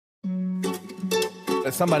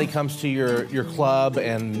Somebody comes to your club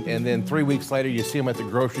and then 3 weeks later you see them at the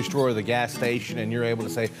grocery store or the gas station and you're able to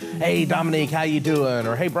say, hey, Dominique, how you doing?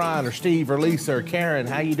 Or hey, Brian, or Steve, or Lisa, or Karen,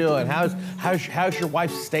 how you doing? How's your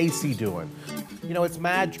wife Stacy doing? You know, it's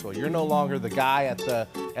magical. You're no longer the guy at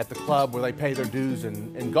the club where they pay their dues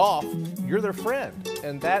in golf. You're their friend,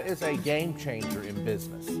 and that is a game changer in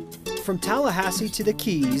business. From Tallahassee to the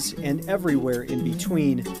Keys and everywhere in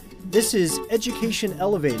between, this is Education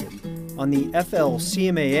Elevated on the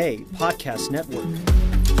FLCMAA Podcast Network.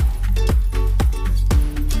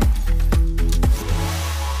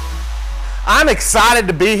 I'm excited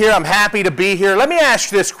to be here. I'm happy to be here. Let me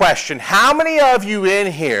ask you this question. How many of you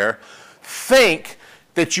in here think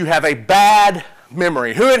that you have a bad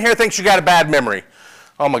memory? Who in here thinks you got a bad memory?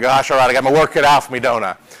 Oh my gosh, all right, I got my work cut out for me, don't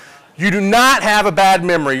I? You do not have a bad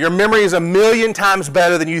memory. Your memory is 1,000,000 times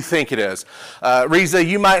better than you think it is. Riza,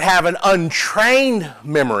 you might have an untrained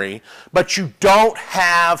memory, but you don't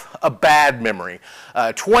have a bad memory.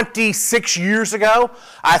 26 years ago,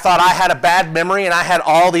 I thought I had a bad memory, and I had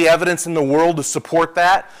all the evidence in the world to support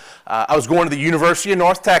that. I was going to the University of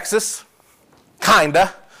North Texas,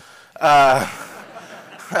 kinda.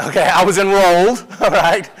 Okay, I was enrolled, all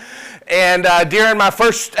right? And after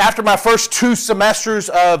my first 2 semesters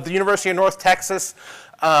of the University of North Texas,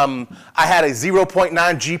 I had a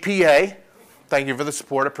 0.9 GPA. Thank you for the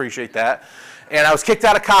support, appreciate that. And I was kicked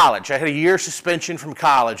out of college. I had a year suspension from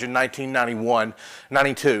college in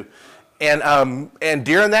 92. And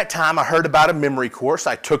during that time, I heard about a memory course.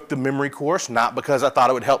 I took the memory course, not because I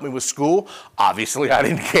thought it would help me with school. Obviously, I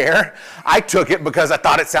didn't care. I took it because I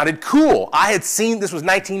thought it sounded cool. This was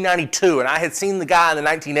 1992, and I had seen the guy in the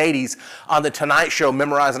 1980s on The Tonight Show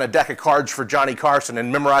memorizing a deck of cards for Johnny Carson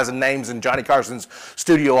and memorizing names in Johnny Carson's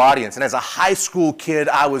studio audience. And as a high school kid,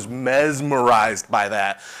 I was mesmerized by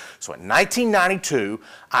that. So in 1992,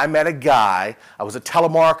 I met a guy. I was a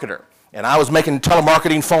telemarketer. And I was making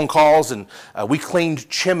telemarketing phone calls, and we cleaned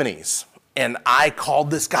chimneys. And I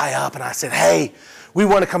called this guy up, and I said, hey, we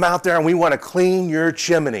want to come out there, and we want to clean your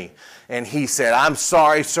chimney. And he said, I'm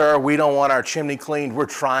sorry, sir, we don't want our chimney cleaned. We're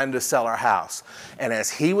trying to sell our house. And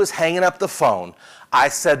as he was hanging up the phone, I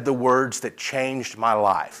said the words that changed my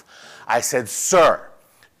life. I said, sir,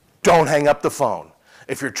 don't hang up the phone.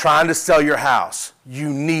 If you're trying to sell your house, you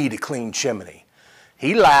need a clean chimney.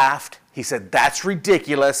 He laughed. He said, that's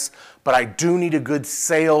ridiculous, but I do need a good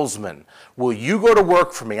salesman. Will you go to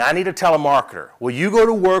work for me? I need a telemarketer. Will you go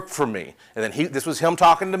to work for me? And then this was him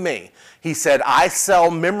talking to me. He said, I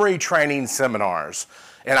sell memory training seminars,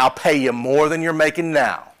 and I'll pay you more than you're making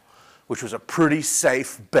now, which was a pretty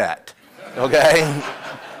safe bet, okay?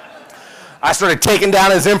 I started taking down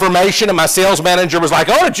his information, and my sales manager was like,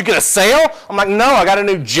 oh, did you get a sale? I'm like, no, I got a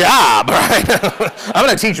new job, right? I'm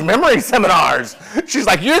going to teach memory seminars. She's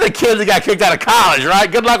like, you're the kid that got kicked out of college,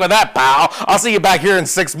 right? Good luck with that, pal. I'll see you back here in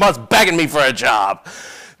 6 months begging me for a job.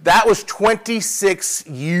 That was 26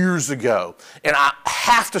 years ago, and I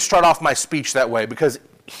have to start off my speech that way because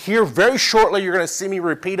here very shortly you're going to see me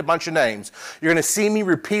repeat a bunch of names. You're going to see me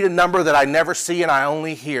repeat a number that I never see and I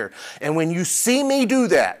only hear. And when you see me do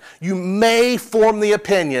that, you may form the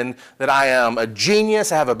opinion that I am a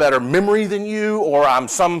genius, I have a better memory than you, or I'm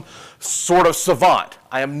some sort of savant.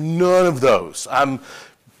 I am none of those. I'm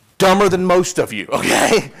dumber than most of you,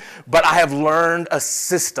 okay? But I have learned a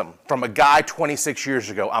system from a guy 26 years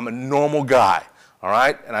ago. I'm a normal guy. All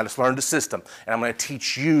right, and I just learned a system, and I'm going to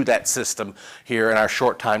teach you that system here in our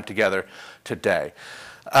short time together today.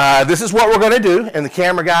 This is what we're going to do, and the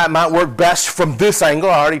camera guy might work best from this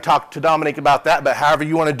angle. I already talked to Dominique about that, but however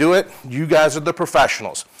you want to do it, you guys are the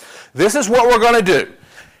professionals. This is what we're going to do.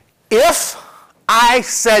 If I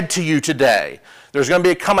said to you today, there's going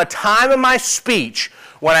to come a time in my speech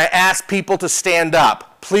when I ask people to stand up.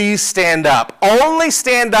 Please stand up. Only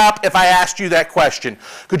stand up if I asked you that question.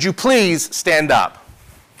 Could you please stand up?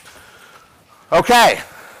 Okay.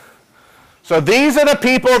 So these are the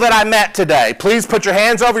people that I met today. Please put your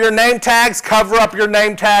hands over your name tags, cover up your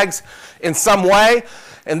name tags in some way.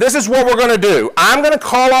 And this is what we're going to do. I'm going to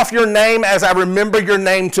call off your name as I remember your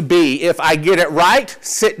name to be. If I get it right,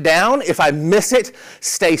 sit down. If I miss it,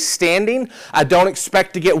 stay standing. I don't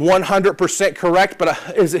expect to get 100% correct,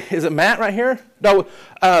 but is it Matt right here? No,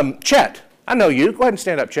 Chet. I know you. Go ahead and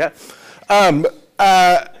stand up, Chet. Okay,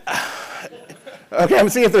 I'm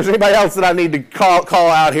seeing if there's anybody else that I need to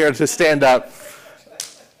call out here to stand up.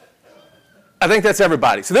 I think that's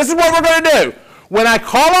everybody. So this is what we're going to do. When I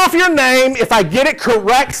call off your name, if I get it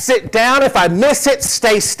correct, sit down. If I miss it,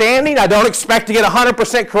 stay standing. I don't expect to get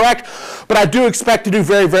 100% correct, but I do expect to do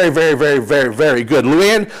very, very, very, very, very, very good.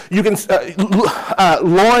 Luann, you can,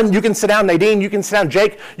 Lauren, you can sit down. Nadine, you can sit down.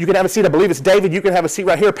 Jake, you can have a seat. I believe it's David. You can have a seat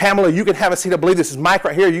right here. Pamela, you can have a seat. I believe this is Mike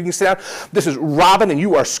right here. You can sit down. This is Robin, and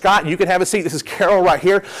you are Scott. You can have a seat. This is Carol right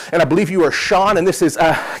here, and I believe you are Sean, and this is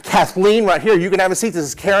Kathleen right here. You can have a seat. This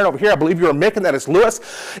is Karen over here. I believe you are Mick, and that is Lewis.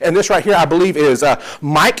 And this right here, I believe, is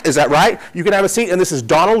Mike. Is that right? You can have a seat. And this is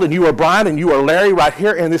Donald, and you are Brian, and you are Larry right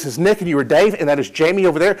here. And this is Nick, and you are Dave, and that is Jamie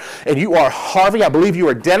over there. And you are Harvey. I believe you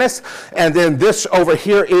are Dennis. And then this over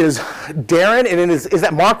here is Darren. And then is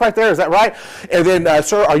that Mark right there? Is that right? And then,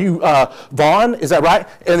 sir, are you Vaughn? Is that right?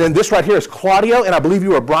 And then this right here is Claudio, and I believe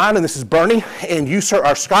you are Brian, and this is Bernie. And you, sir,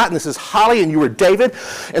 are Scott, and this is Holly, and you are David.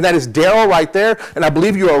 And that is Daryl right there. And I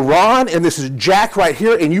believe you are Ron, and this is Jack right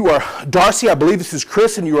here. And you are Darcy. I believe this is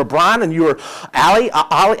Chris, and you are Brian, and you are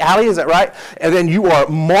Allie, is that right? And then you are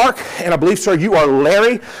Mark, and I believe, sir, you are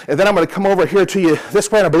Larry. And then I'm going to come over here to you this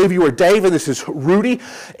way, and I believe you are Dave, and this is Rudy.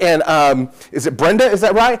 And is it Brenda, is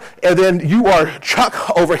that right? And then you are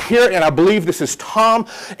Chuck over here, and I believe this is Tom.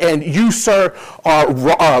 And you, sir, are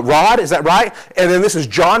Rod, is that right? And then this is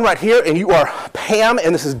John right here, and you are Pam,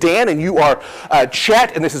 and this is Dan, and you are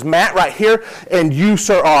Chet, and this is Matt right here. And you,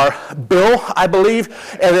 sir, are Bill, I believe.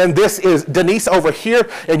 And then this is Denise over here,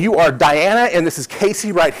 and you are Diana, and this is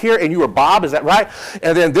Casey right here, and you are Bob, is that right?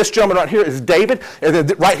 And then this gentleman right here is David, and then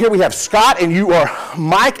right here we have Scott, and you are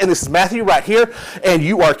Mike, and this is Matthew right here, and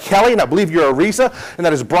you are Kelly, and I believe you're Arisa, and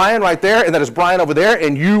that is Brian right there, and that is Brian over there,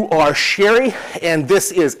 and you are Sherry, and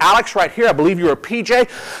this is Alex right here. I believe you are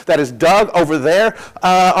PJ. That is Doug over there.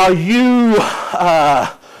 Are you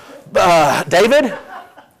David?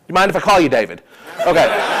 You mind if I call you David?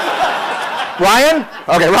 Okay. Ryan?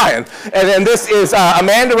 Okay, Ryan. And then this is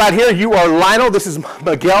Amanda right here. You are Lionel. This is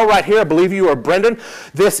Miguel right here. I believe you are Brendan.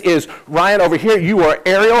 This is Ryan over here. You are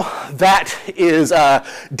Ariel. That is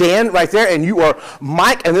Dan right there. And you are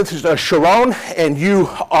Mike. And this is Sharon. And you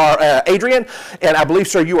are Adrian. And I believe,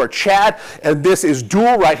 sir, you are Chad. And this is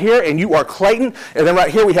Duel right here. And you are Clayton. And then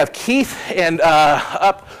right here we have Keith. And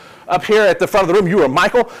up here at the front of the room, you are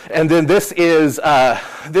Michael, and then this is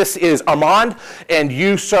Armand, and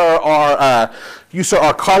you, sir,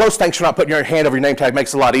 are Carlos. Thanks for not putting your hand over your name tag;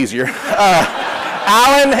 makes it a lot easier.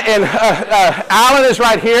 Alan, and Alan is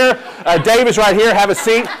right here. Dave is right here. Have a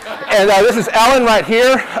seat. And this is Ellen right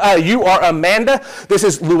here. You are Amanda. This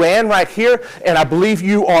is Luann right here, and I believe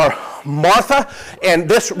you are Martha. And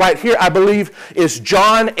this right here, I believe, is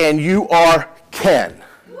John, and you are Ken.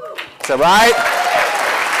 Is that right?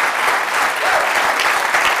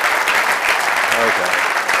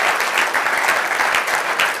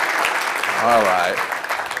 All right.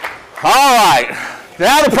 All right.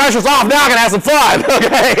 Now the pressure's off. Now I can have some fun.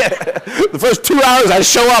 Okay. The first 2 hours I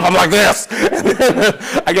show up, I'm like this.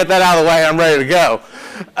 I get that out of the way, I'm ready to go.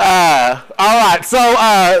 All right. So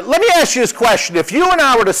let me ask you this question. If you and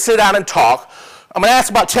I were to sit down and talk, I'm going to ask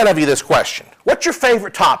about 10 of you this question. What's your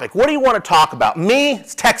favorite topic? What do you want to talk about? Me,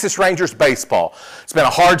 it's Texas Rangers baseball. It's been a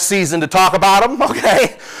hard season to talk about them,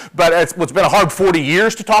 okay? But it's been a hard 40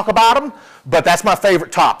 years to talk about them, but that's my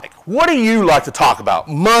favorite topic. What do you like to talk about?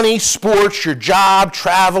 Money, sports, your job,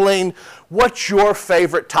 traveling. What's your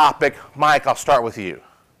favorite topic? Mike, I'll start with you.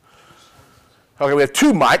 Okay, we have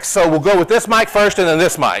two mics, so we'll go with this mic first and then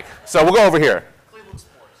this mic. So we'll go over here. Cleveland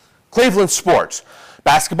sports. Cleveland sports.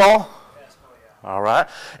 Basketball? All right.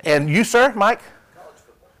 And you, sir, Mike? College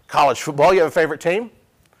football. College football. You have a favorite team?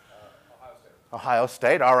 Ohio State. Ohio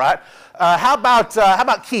State. All right. How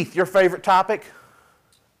about Keith? Your favorite topic?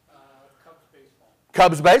 Cubs baseball.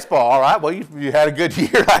 Cubs baseball. All right. Well, you had a good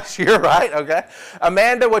year last year, right? Okay.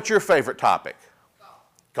 Amanda, what's your favorite topic?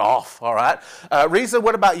 Golf. Golf. All right. Risa,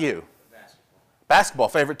 what about you? Basketball. Basketball.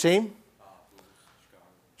 Favorite team?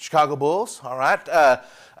 Chicago Bulls. All right.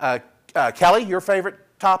 Kelly, your favorite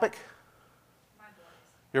topic?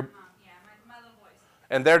 Yeah, my little boys.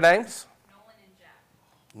 And their names? Nolan and Jack.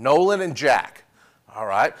 Nolan and Jack. All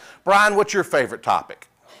right. Brian, what's your favorite topic?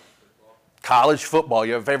 College football.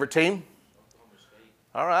 You have a favorite team? Oklahoma State.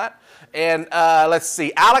 All right. And let's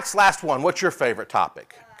see. Alex, last one. What's your favorite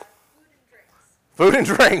topic? Food and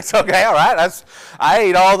drinks. Food and drinks. Okay, all right. I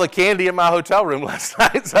ate all the candy in my hotel room last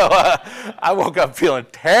night, so I woke up feeling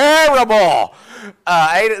terrible.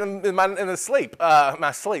 I ate it in my sleep.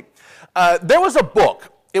 There was a book.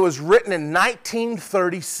 It was written in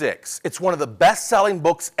 1936. It's one of the best-selling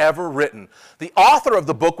books ever written. The author of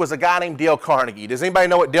the book was a guy named Dale Carnegie. Does anybody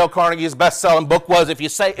know what Dale Carnegie's best-selling book was? If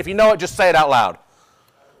you know it, just say it out loud.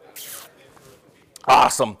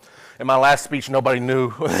 Awesome. In my last speech, nobody knew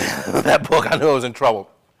that book. I knew I was in trouble.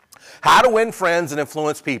 How to Win Friends and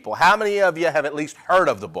Influence People. How many of you have at least heard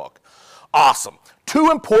of the book? Awesome. 2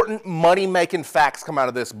 important money-making facts come out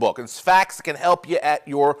of this book. It's facts that can help you at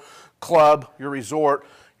your club, your resort,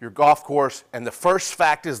 your golf course. And the first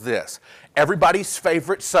fact is this. Everybody's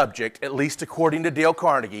favorite subject, at least according to Dale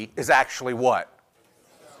Carnegie, is actually what?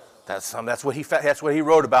 That's what he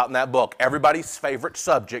wrote about in that book. Everybody's favorite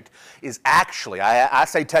subject is actually, I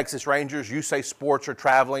say Texas Rangers, you say sports or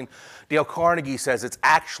traveling. Dale Carnegie says it's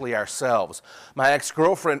actually ourselves. My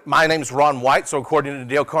ex-girlfriend, my name's Ron White, so according to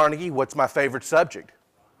Dale Carnegie, what's my favorite subject?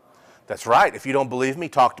 That's right. If you don't believe me,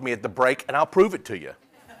 talk to me at the break and I'll prove it to you.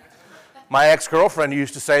 My ex-girlfriend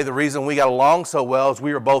used to say the reason we got along so well is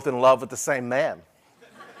we were both in love with the same man.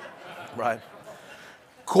 Right?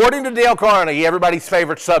 According to Dale Carnegie, everybody's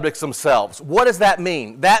favorite subjects themselves. What does that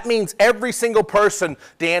mean? That means every single person,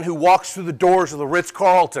 Dan, who walks through the doors of the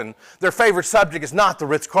Ritz-Carlton, their favorite subject is not the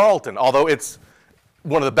Ritz-Carlton, although it's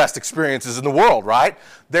one of the best experiences in the world, right?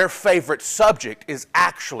 Their favorite subject is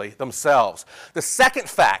actually themselves. The second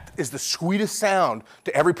fact is the sweetest sound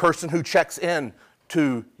to every person who checks in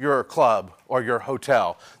to your club or your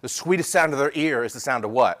hotel. The sweetest sound of their ear is the sound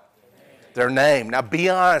of what? Their name. Now be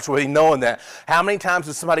honest with you knowing that. How many times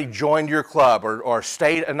has somebody joined your club or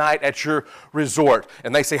stayed a night at your resort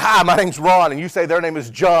and they say, hi, my name's Ron, and you say their name is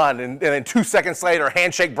John, and then 2 seconds later, a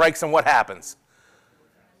handshake breaks and what happens?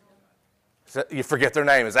 You forget their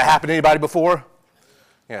name. Has that happened to anybody before?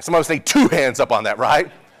 Yeah, some of us need 2 hands up on that, right?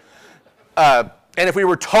 And if we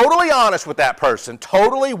were totally honest with that person,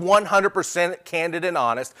 totally 100% candid and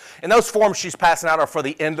honest, and those forms she's passing out are for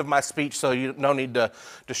the end of my speech, so you no need to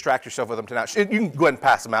distract yourself with them tonight. You can go ahead and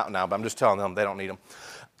pass them out now, but I'm just telling them they don't need them.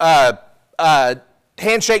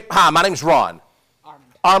 Handshake, hi, my name's Ron.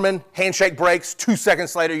 Armin, handshake breaks, 2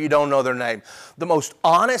 seconds later you don't know their name. The most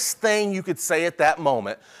honest thing you could say at that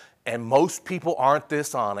moment, and most people aren't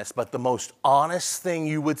this honest, but the most honest thing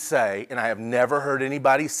you would say, and I have never heard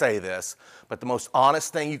anybody say this, but the most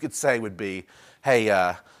honest thing you could say would be, hey,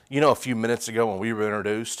 you know a few minutes ago when we were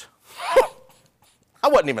introduced, I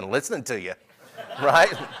wasn't even listening to you,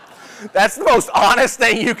 right? That's the most honest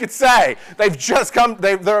thing you could say. They've just come,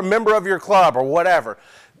 they're a member of your club or whatever.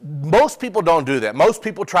 Most people don't do that. Most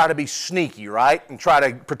people try to be sneaky, right? And try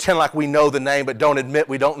to pretend like we know the name but don't admit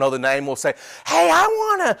we don't know the name. We'll say, hey, I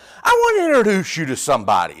want to introduce you to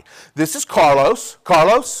somebody. This is Carlos.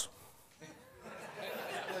 Carlos?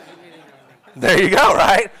 There you go,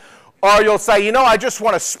 right? Or you'll say, you know, I just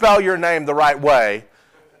want to spell your name the right way.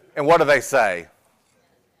 And what do they say?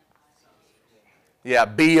 Yeah,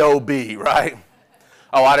 B-O-B, right?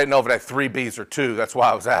 Oh, I didn't know if it had 3 B's or 2. That's why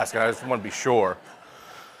I was asking. I just want to be sure.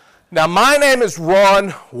 Now, my name is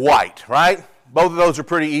Ron White, right? Both of those are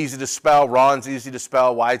pretty easy to spell. Ron's easy to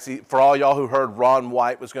spell. White's easy. For all y'all who heard Ron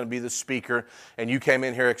White was going to be the speaker and you came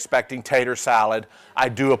in here expecting tater salad, I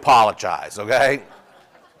do apologize, okay?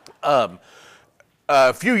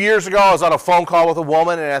 A few years ago, I was on a phone call with a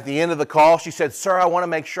woman, and at the end of the call, she said, sir, I want to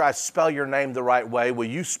make sure I spell your name the right way. Will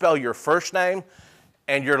you spell your first name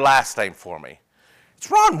and your last name for me? It's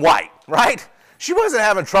Ron White, right? She wasn't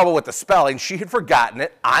having trouble with the spelling. She had forgotten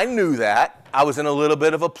it. I knew that. I was in a little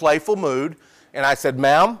bit of a playful mood. And I said,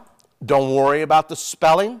 ma'am, don't worry about the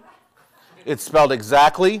spelling. It's spelled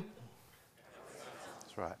exactly.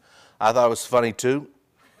 That's right. I thought it was funny, too.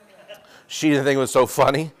 She didn't think it was so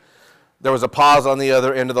funny. There was a pause on the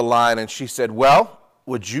other end of the line, and she said, well,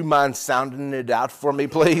 would you mind sounding it out for me,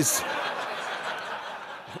 please?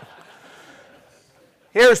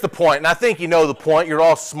 Here's the point, and I think you know the point. You're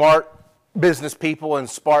all smart business people and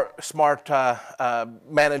smart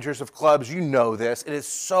managers of clubs. You know this. It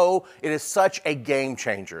is such a game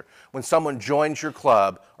changer when someone joins your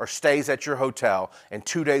club or stays at your hotel and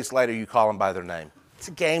 2 days later you call them by their name. It's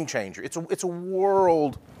a game changer. It's a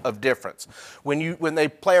world of difference. When they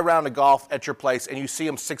play a round of golf at your place and you see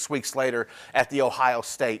them 6 weeks later at the Ohio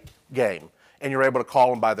State game and you're able to call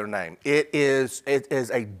them by their name, it is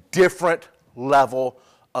a different level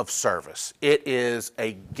of service. It is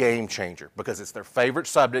a game changer because it's their favorite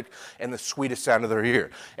subject and the sweetest sound of their ear.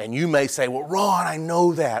 And you may say, well, Ron, I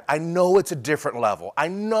know that. I know it's a different level. I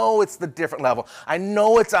know it's the different level. I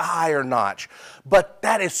know it's a higher notch. But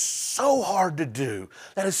that is so hard to do.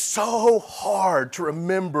 That is so hard to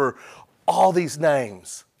remember all these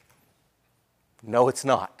names. No, it's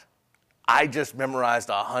not. I just memorized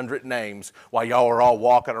 100 names while y'all were all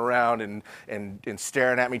walking around and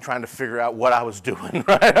staring at me trying to figure out what I was doing,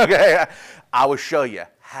 right? Okay, I will show you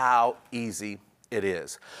how easy it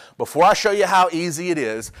is. Before I show you how easy it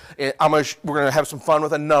is, we're going to have some fun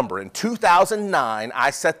with a number. In 2009,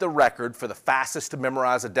 I set the record for the fastest to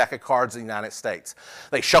memorize a deck of cards in the United States.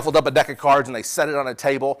 They shuffled up a deck of cards and they set it on a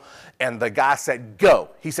table, and the guy said, go.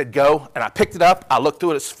 He said, go, and I picked it up. I looked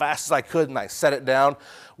through it as fast as I could, and I set it down.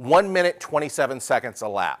 1 minute, 27 seconds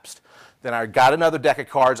elapsed. Then I got another deck of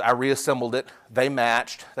cards. I reassembled it. They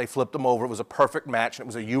matched. They flipped them over. It was a perfect match, and it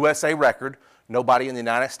was a USA record. Nobody in the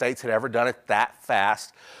United States had ever done it that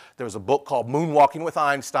fast. There was a book called Moonwalking with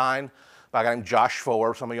Einstein by a guy named Josh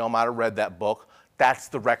Foer. Some of y'all might have read that book. That's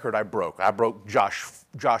the record I broke. I broke Josh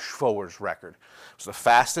Foer's record. It was the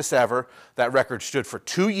fastest ever. That record stood for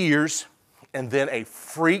 2 years, and then a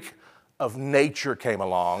freak of nature came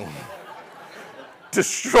along,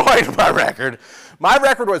 destroyed my record. My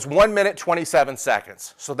record was 1 minute, 27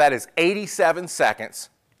 seconds. So that is 87 seconds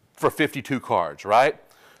for 52 cards, right?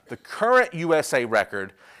 The current USA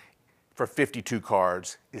record for 52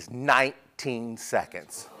 cards is 19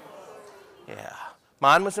 seconds. Yeah,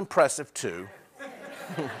 mine was impressive too.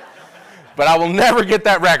 But I will never get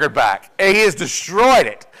that record back. He has destroyed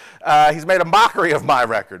it. He's made a mockery of my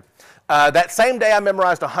record. That same day I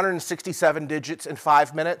memorized 167 digits in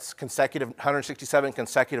 5 minutes, 167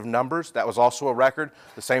 consecutive numbers. That was also a record.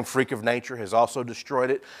 The same freak of nature has also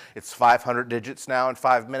destroyed it. It's 500 digits now in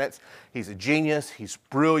 5 minutes. He's a genius, he's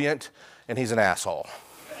brilliant, and he's an asshole.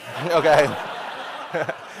 Okay?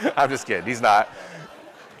 I'm just kidding, he's not.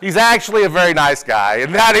 He's actually a very nice guy,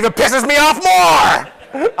 and that even pisses me off more.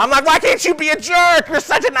 I'm like, why can't you be a jerk? You're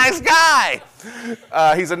such a nice guy.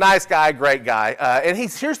 He's a nice guy, great guy. And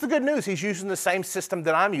here's the good news. He's using the same system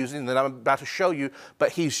that I'm using that I'm about to show you,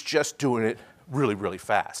 but he's just doing it really, really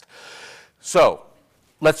fast. So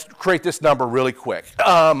let's create this number really quick.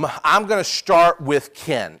 I'm going to start with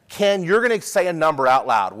Ken. Ken, you're going to say a number out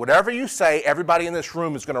loud. Whatever you say, everybody in this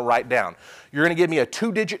room is going to write down. You're going to give me a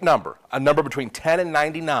 2-digit number, a number between 10 and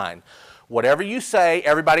 99. Whatever you say,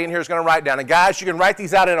 everybody in here is going to write down. And guys, you can write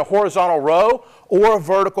these out in a horizontal row or a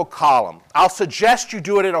vertical column. I'll suggest you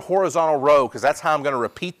do it in a horizontal row because that's how I'm going to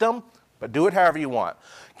repeat them, but do it however you want.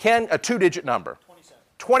 Ken, a 2-digit number. 27.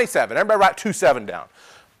 27. Everybody write 27 down.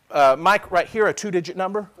 Mike, right here, a 2-digit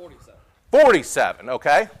number. 47. 47,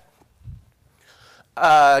 okay.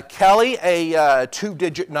 Kelly, a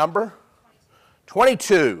 2-digit number.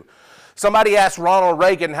 22. Somebody asked Ronald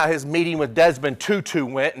Reagan how his meeting with Desmond Tutu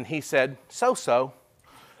went, and he said, so-so.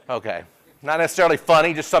 Okay. Not necessarily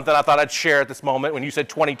funny, just something I thought I'd share at this moment when you said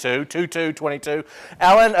 22. 22.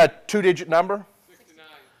 Ellen, a 2-digit number? 69.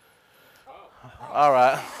 All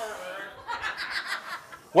right.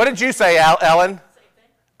 What did you say, Ellen?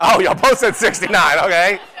 Oh, y'all both said 69,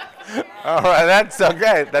 okay. All right, that's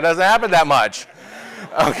okay. That doesn't happen that much.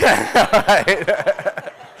 Okay, all right.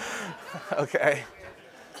 Okay.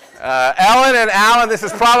 Ellen and Alan, this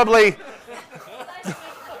is probably,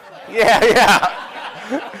 yeah.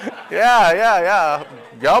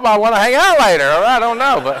 Y'all might want to hang out later, or I don't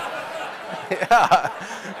know, but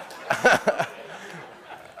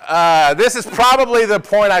yeah. This is probably the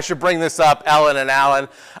point I should bring this up, Ellen and Alan.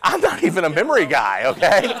 I'm not even a memory guy,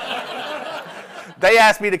 okay? They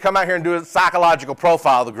asked me to come out here and do a psychological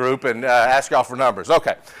profile of the group and ask y'all for numbers.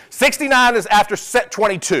 Okay, 69 is after set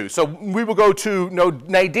 22. So we will go to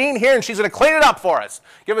Nadine here, and she's going to clean it up for us.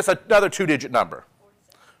 Give us another 2-digit number.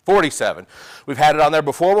 47. We've had it on there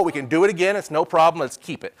before, but we can do it again. It's no problem. Let's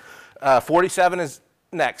keep it. 47 is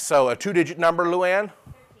next. So a 2-digit number, Luann?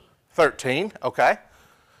 13. Okay.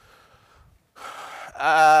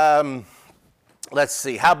 Let's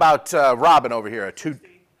see. How about Robin over here?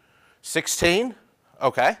 16.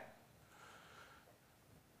 Okay.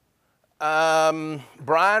 Brian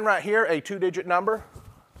right here, a 2-digit number?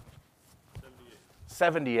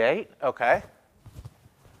 78. Okay.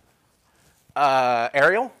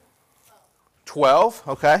 Ariel? 12.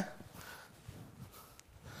 Okay.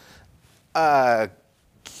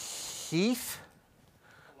 Keith?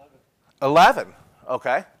 11.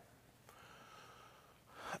 Okay.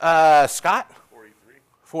 Scott? 43.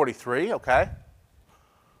 43. Okay.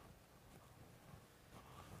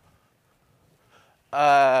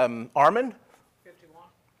 Armin? 51.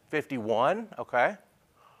 51, okay.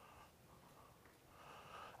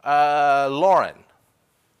 Lauren?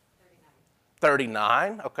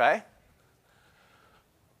 39, okay.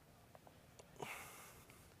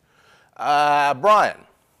 Brian?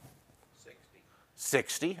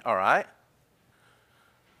 60, all right.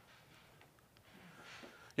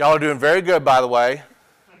 Y'all are doing very good, by the way.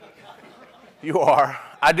 You are.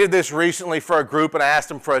 I did this recently for a group, and I asked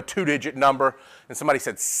them for a 2-digit number, and somebody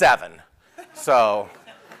said 7. So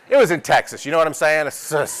it was in Texas. You know what I'm saying?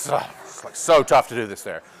 It's like so tough to do this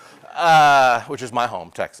there. which is my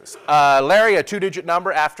home, Texas. Larry, a two-digit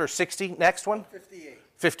number after 60. Next one? 58.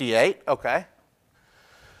 58, okay.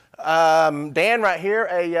 Dan, right here,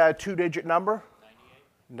 a two-digit number?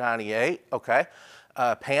 98, okay.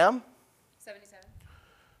 Pam? 77.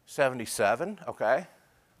 77, okay.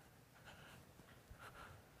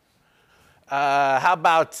 How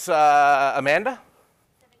about Amanda?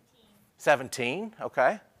 17,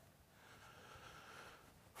 okay.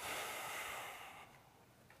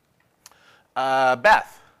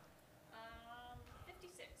 Beth?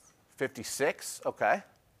 56. 56, okay.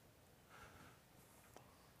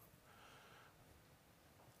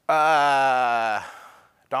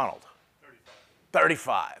 Donald?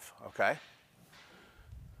 35, okay.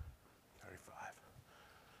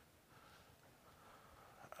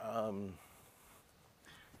 35.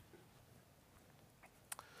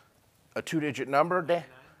 A two-digit number, Dan?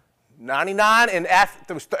 99, and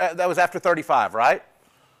that was after 35, right?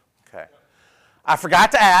 Okay. I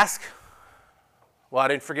forgot to ask. Well, I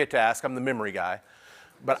didn't forget to ask. I'm the memory guy.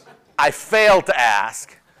 But I failed to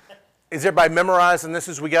ask. Is everybody memorizing this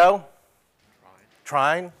as we go?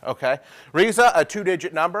 Trying. Okay. Riza, a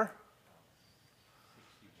two-digit number?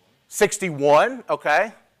 61.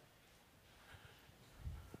 Okay.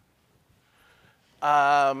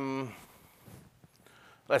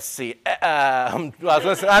 Let's see. No.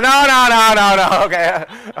 Okay.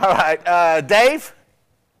 All right. Dave?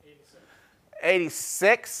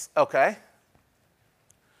 86. Okay.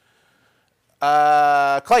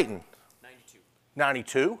 Clayton?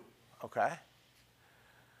 92. Okay.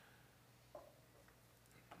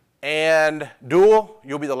 And Dual,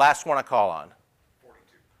 you'll be the last one I call on.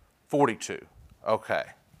 42. Okay.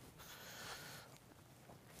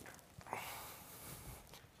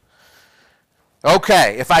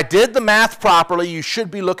 Okay, if I did the math properly, you should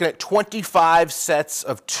be looking at 25 sets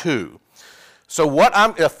of 2. So what I'm,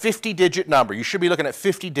 a 50-digit number, you should be looking at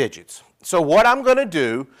 50 digits. So what I'm going to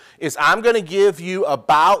do is I'm going to give you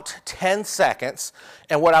about 10 seconds,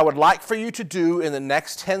 and what I would like for you to do in the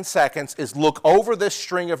next 10 seconds is look over this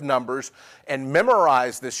string of numbers and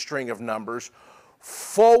memorize this string of numbers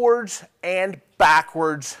forwards and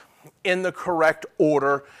backwards in the correct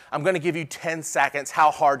order. I'm going to give you 10 seconds.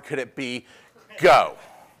 How hard could it be? Go.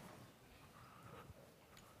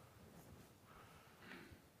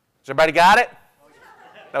 Has everybody got it?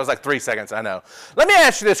 That was like 3 seconds, I know. Let me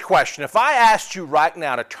ask you this question. If I asked you right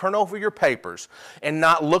now to turn over your papers and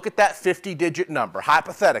not look at that 50-digit number,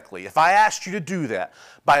 hypothetically, if I asked you to do that,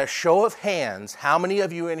 by a show of hands, how many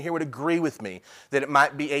of you in here would agree with me that it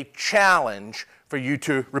might be a challenge for you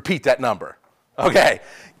to repeat that number? Okay,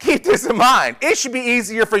 keep this in mind. It should be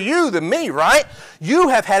easier for you than me, right? You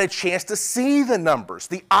have had a chance to see the numbers.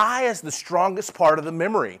 The eye is the strongest part of the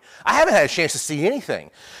memory. I haven't had a chance to see anything.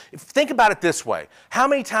 Think about it this way. How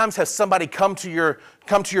many times has somebody come to your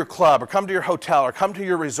club or come to your hotel or come to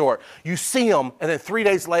your resort? You see them, and then 3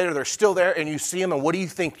 days later they're still there, and you see them, and what do you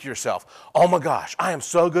think to yourself? Oh my gosh, I am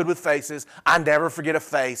so good with faces. I never forget a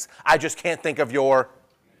face. I just can't think of your...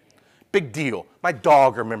 Big deal. My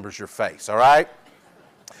dog remembers your face, all right?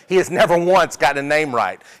 He has never once gotten a name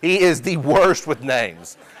right. He is the worst with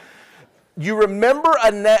names. You remember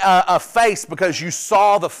a face because you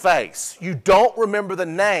saw the face. You don't remember the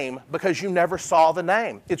name because you never saw the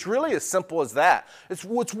name. It's really as simple as that. It's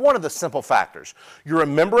one of the simple factors. You're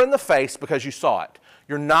remembering the face because you saw it.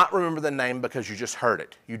 You're not remembering the name because you just heard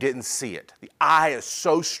it. You didn't see it. The eye is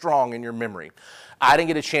so strong in your memory. I didn't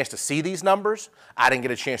get a chance to see these numbers. I didn't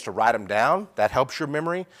get a chance to write them down. That helps your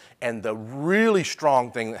memory. And the really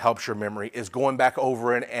strong thing that helps your memory is going back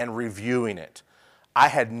over it and reviewing it. I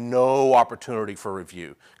had no opportunity for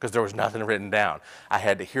review because there was nothing written down. I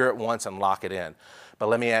had to hear it once and lock it in. But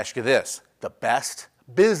let me ask you this. The best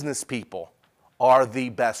business people are the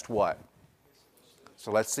best what?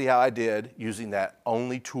 So let's see how I did using that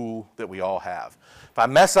only tool that we all have. If I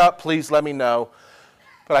mess up, please let me know.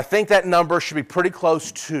 But I think that number should be pretty close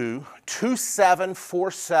to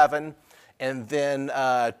 2747 and then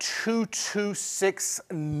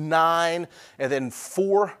 2269 and then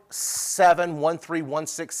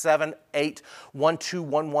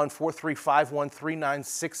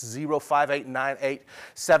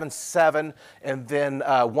 47131678121143513960589877 and then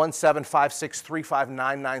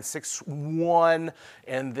 1756359961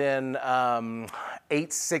 and then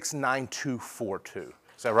 869242.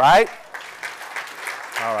 Is that right?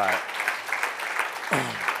 All right.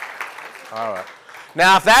 All right.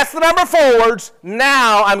 Now, if that's the number forwards,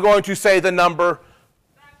 now I'm going to say the number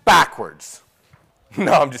backwards.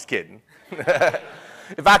 No, I'm just kidding.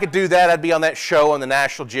 If I could do that, I'd be on that show on the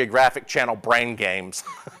National Geographic Channel, Brain Games.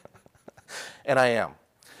 And I am.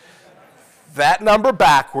 That number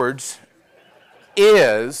backwards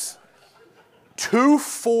is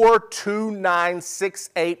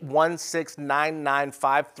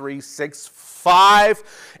 24296816995365,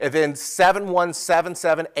 and then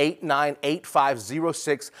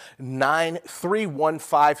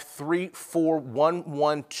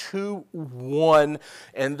 71778985069315341121,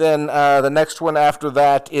 and then the next one after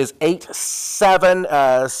that is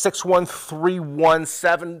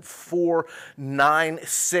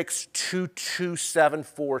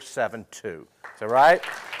 8761317496227472. Is that right?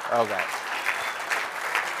 Okay.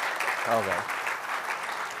 Okay.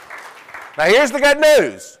 Now here's the good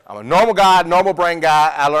news. I'm a normal guy, normal brain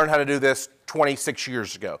guy. I learned how to do this 26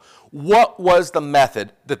 years ago. What was the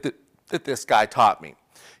method that this guy taught me?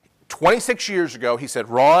 26 years ago, he said,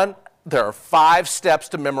 Ron, there are 5 steps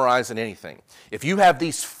to memorizing anything. If you have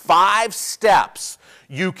these 5 steps,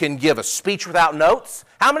 you can give a speech without notes.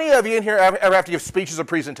 How many of you in here ever have to give speeches or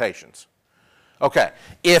presentations? Okay,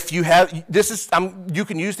 if you have, you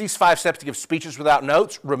can use these 5 steps to give speeches without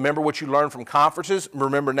notes. Remember what you learned from conferences.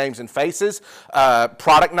 Remember names and faces,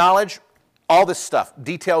 product knowledge, all this stuff,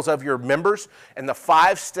 details of your members. And the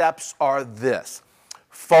 5 steps are this: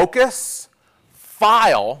 focus,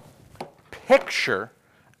 file, picture,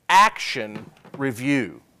 action,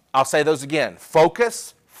 review. I'll say those again: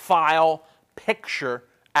 focus, file, picture,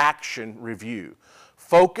 action, review.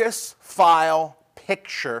 Focus, file,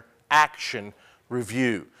 picture, action,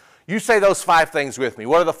 review. You say those 5 things with me.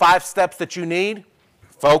 What are the 5 steps that you need?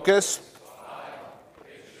 Focus.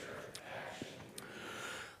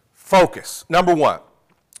 Focus. Number 1.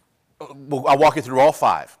 I'll walk you through all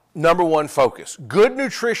 5. Number 1, focus. Good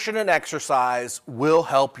nutrition and exercise will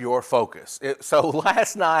help your focus. So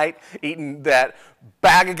last night, eating that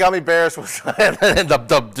bag of gummy bears, and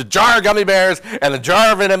the jar of gummy bears, and the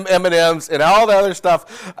jar of M&Ms, and all the other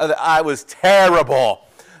stuff, I was terrible.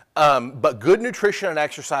 But good nutrition and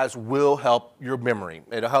exercise will help your memory.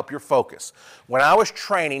 It'll help your focus. When I was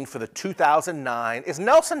training for the 2009, is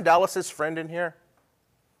Nelson Dellis' friend in here?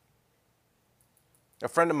 A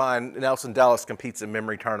friend of mine, Nelson Dellis, competes in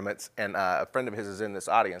memory tournaments, and a friend of his is in this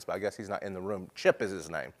audience, but I guess he's not in the room. Chip is his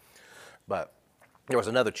name. But there was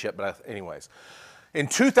another Chip, but anyways. In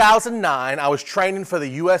 2009, I was training for the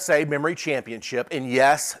USA Memory Championship, and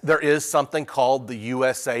yes, there is something called the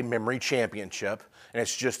USA Memory Championship, and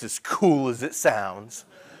it's just as cool as it sounds.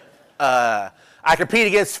 I compete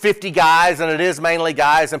against 50 guys, and it is mainly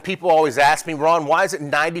guys, and people always ask me, Ron, why is it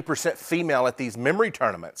 90% female at these memory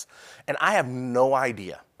tournaments? And I have no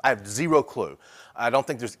idea. I have 0 clue. I don't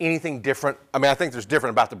think there's anything different. I mean, I think there's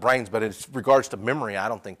different about the brains, but in regards to memory, I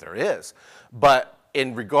don't think there is. But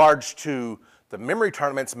in regards to the memory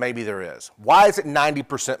tournaments, maybe there is. Why is it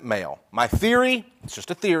 90% male? My theory, it's just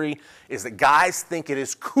a theory, is that guys think it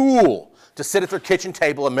is cool to sit at their kitchen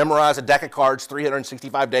table and memorize a deck of cards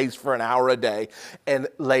 365 days for an hour a day, and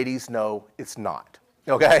ladies know it's not,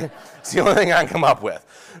 okay? It's the only thing I can come up with.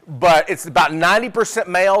 But it's about 90%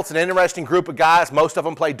 male. It's an interesting group of guys. Most of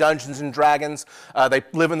them play Dungeons and Dragons. They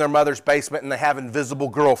live in their mother's basement, and they have invisible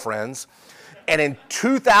girlfriends. And in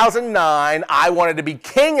 2009, I wanted to be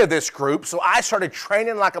king of this group, so I started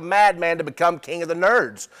training like a madman to become king of the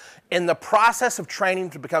nerds. In the process of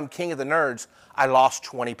training to become king of the nerds, I lost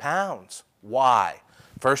 20 pounds. Why?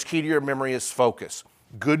 First key to your memory is focus.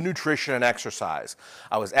 Good nutrition and exercise.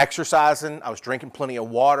 I was exercising, I was drinking plenty of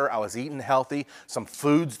water, I was eating healthy. Some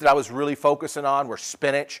foods that I was really focusing on were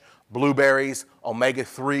spinach, blueberries,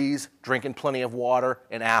 omega-3s, drinking plenty of water,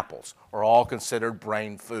 and apples are all considered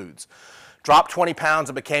brain foods. Dropped 20 pounds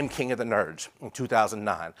and became king of the nerds in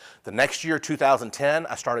 2009. The next year, 2010,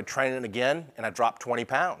 I started training again, and I dropped 20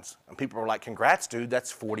 pounds. And people were like, congrats, dude,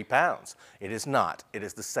 that's 40 pounds. It is not. It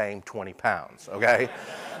is the same 20 pounds, okay?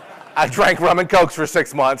 I drank rum and cokes for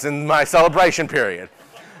 6 months in my celebration period.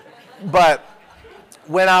 But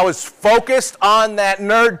when I was focused on that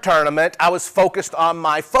nerd tournament, I was focused on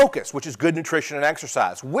my focus, which is good nutrition and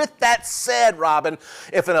exercise. With that said, Robin,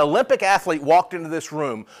 if an Olympic athlete walked into this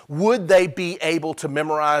room, would they be able to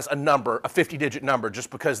memorize a number, a 50-digit number, just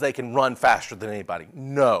because they can run faster than anybody?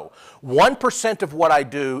 No. 1% of what I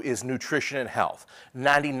do is nutrition and health.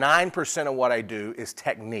 99% of what I do is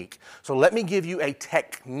technique. So let me give you a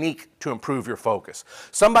technique to improve your focus.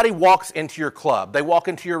 Somebody walks into your club, they walk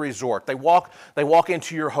into your resort, they walk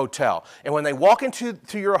into your hotel, and when they walk into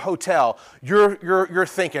your hotel, you're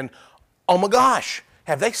thinking, oh my gosh,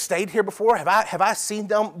 have they stayed here before? Have I seen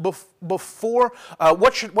them before?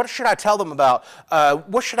 What should I tell them about?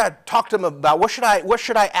 What should I talk to them about? What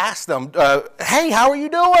should I ask them? Hey, how are you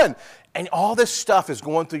doing? And all this stuff is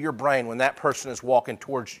going through your brain when that person is walking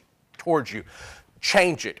towards you.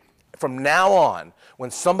 Change it. from now on, when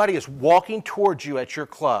somebody is walking towards you at your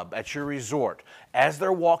club, at your resort, as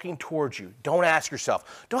they're walking towards you, don't ask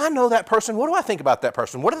yourself, do I know that person? What do I think about that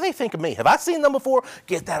person? What do they think of me? Have I seen them before?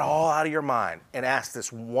 Get that all out of your mind and ask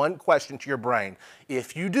this one question to your brain.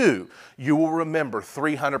 If you do, you will remember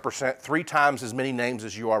 300%, 3 times as many names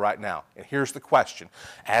as you are right now. And here's the question.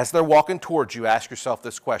 As they're walking towards you, ask yourself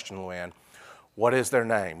this question, Luann. What is their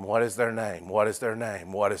name? What is their name? What is their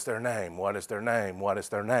name? What is their name? What is their name? What is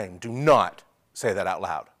their name? Do not say that out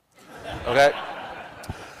loud. Okay?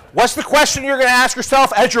 What's the question you're going to ask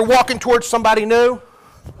yourself as you're walking towards somebody new?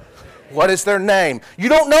 What is their name? You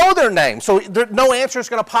don't know their name, so no answer is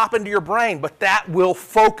going to pop into your brain, but that will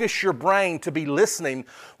focus your brain to be listening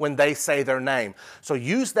when they say their name. So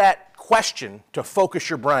use that question to focus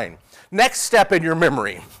your brain. Next step in your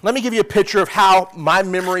memory. Let me give you a picture of how my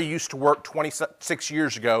memory used to work 26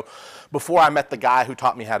 years ago before I met the guy who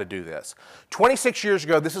taught me how to do this. 26 years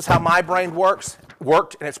ago, this is how my brain worked,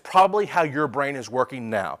 and it's probably how your brain is working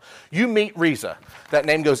now. You meet Riza. That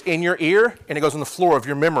name goes in your ear, and it goes on the floor of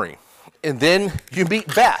your memory. And then you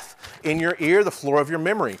meet Beth. In your ear, the floor of your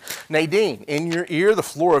memory. Nadine, in your ear, the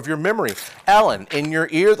floor of your memory. Ellen, in your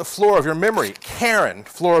ear, the floor of your memory. Karen,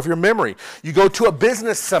 floor of your memory. You go to a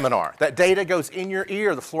business seminar. That data goes in your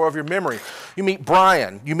ear, the floor of your memory. You meet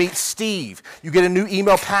Brian. You meet Steve. You get a new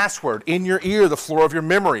email password. In your ear, the floor of your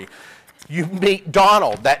memory. You meet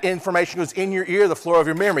Donald. That information goes in your ear, the floor of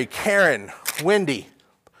your memory. Karen, Wendy,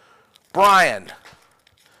 Brian,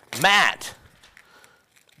 Matt,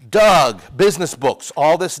 Doug, business books,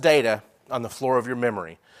 all this data on the floor of your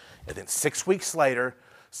memory. And then 6 weeks later,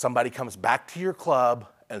 somebody comes back to your club,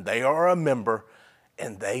 and they are a member,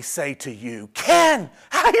 and they say to you, Ken,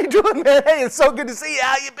 how you doing, man? Hey, it's so good to see you.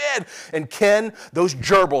 How you been? And Ken, those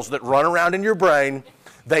gerbils that run around in your brain,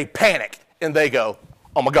 they panic, and they go,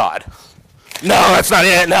 oh, my God. No, that's not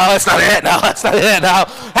it. No, that's not it. No, that's not it. No.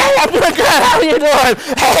 Hey, I'm doing good. How are you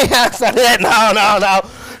doing? Hey, that's not it. No, no, no.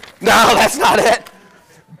 No, that's not it.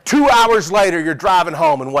 2 hours later, you're driving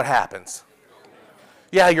home, and what happens?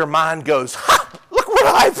 Yeah, your mind goes, ha, look what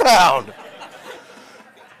I found.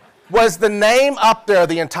 Was the name up there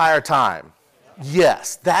the entire time?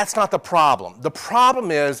 Yes, that's not the problem. The problem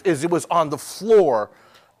is it was on the floor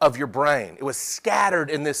of your brain. It was scattered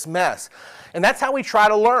in this mess. And that's how we try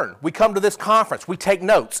to learn. We come to this conference, we take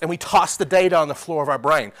notes, and we toss the data on the floor of our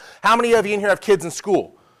brain. How many of you in here have kids in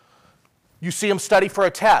school? You see them study for a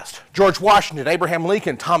test. George Washington, Abraham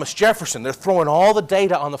Lincoln, Thomas Jefferson, they're throwing all the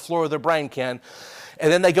data on the floor of their brain, Ken,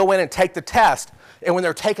 and then they go in and take the test. And when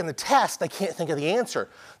they're taking the test, they can't think of the answer.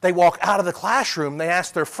 They walk out of the classroom, they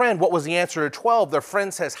ask their friend, what was the answer to 12? Their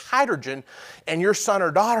friend says hydrogen, and your son or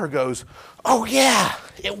daughter goes, oh yeah,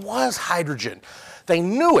 it was hydrogen. They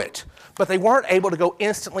knew it, but they weren't able to go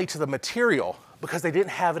instantly to the material because they didn't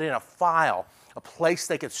have it in a file, a place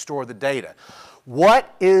they could store the data.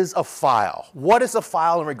 What is a file? What is a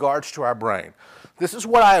file in regards to our brain? This is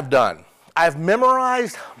what I have done. I've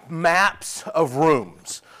memorized maps of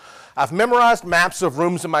rooms. I've memorized maps of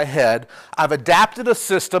rooms in my head. I've adapted a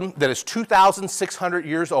system that is 2,600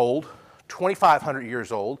 years old, 2,500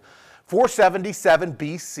 years old, 477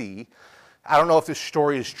 BC. I don't know if this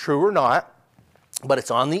story is true or not, but it's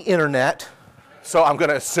on the internet, so I'm going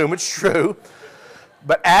to assume it's true.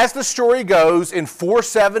 But as the story goes, in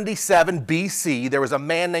 477 BC, there was a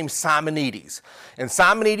man named Simonides. And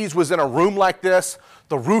Simonides was in a room like this.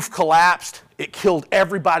 The roof collapsed. It killed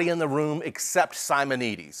everybody in the room except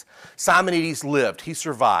Simonides. Simonides lived. He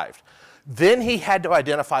survived. Then he had to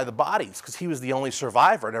identify the bodies because he was the only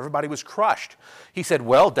survivor and everybody was crushed. He said,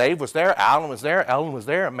 well, Dave was there, Alan was there, Ellen was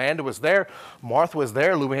there, Amanda was there, Martha was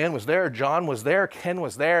there, Luann was there, John was there, Ken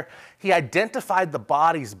was there. He identified the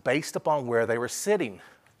bodies based upon where they were sitting,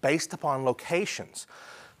 based upon locations.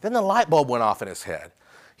 Then the light bulb went off in his head.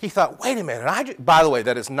 He thought, wait a minute, by the way,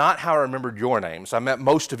 that is not how I remembered your names. I met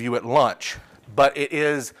most of you at lunch, but it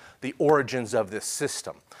is the origins of this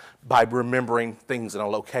system, by remembering things in a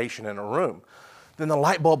location in a room. Then the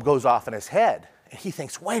light bulb goes off in his head, and he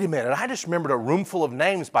thinks, wait a minute, I just remembered a room full of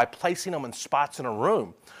names by placing them in spots in a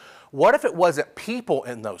room. What if it wasn't people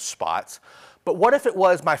in those spots, but what if it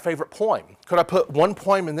was my favorite poem? Could I put one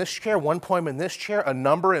poem in this chair, one poem in this chair, a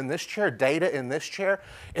number in this chair, data in this chair,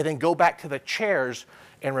 and then go back to the chairs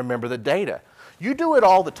and remember the data? You do it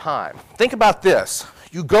all the time. Think about this.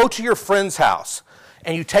 You go to your friend's house,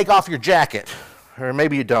 and you take off your jacket, or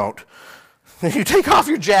maybe you don't. You take off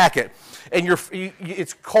your jacket, and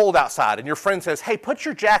it's cold outside, and your friend says, hey, put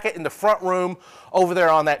your jacket in the front room over there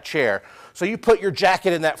on that chair. So you put your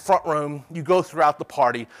jacket in that front room, you go throughout the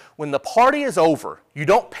party. When the party is over, you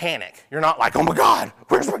don't panic. You're not like, oh my God,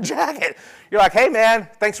 where's my jacket? You're like, hey man,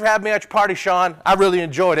 thanks for having me at your party, Sean. I really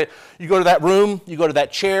enjoyed it. You go to that room, you go to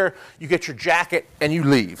that chair, you get your jacket, and you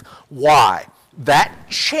leave. Why? That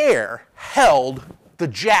chair held the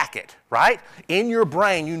jacket, right? In your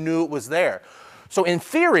brain, you knew it was there. So in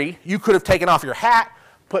theory, you could have taken off your hat,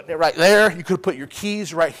 putting it right there. You could have put your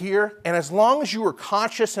keys right here. And as long as you were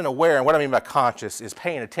conscious and aware, and what I mean by conscious is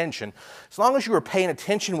paying attention, as long as you were paying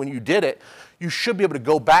attention when you did it, you should be able to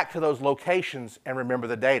go back to those locations and remember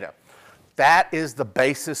the data. That is the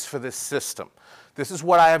basis for this system. This is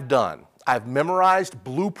what I have done. I've memorized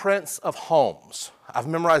blueprints of homes. I've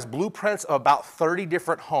memorized blueprints of about 30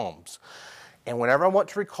 different homes. And whenever I want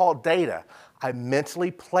to recall data, I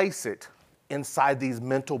mentally place it inside these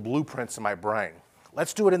mental blueprints in my brain.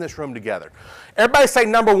 Let's do it in this room together. Everybody say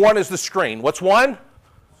number 1 is the screen. What's 1?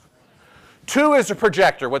 2 is the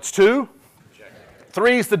projector. What's 2?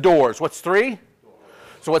 3 is the doors. What's 3?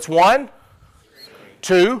 So what's 1?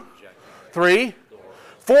 2, 3.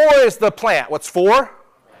 4 is the plant. What's 4?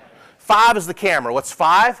 5 is the camera. What's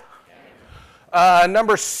 5?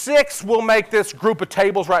 Number 6, we'll make this group of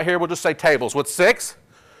tables right here. We'll just say tables. What's 6?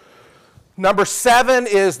 Number 7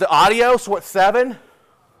 is the audio. So what's 7?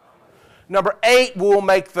 Number 8, we'll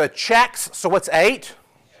make the checks. So what's 8?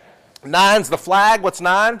 9's the flag. What's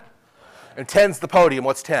 9? And 10's the podium.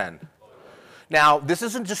 What's 10? Now,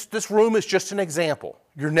 this room is just an example.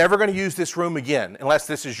 You're never going to use this room again unless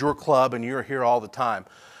this is your club and you're here all the time.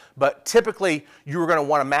 But typically, you're going to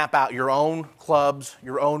want to map out your own clubs,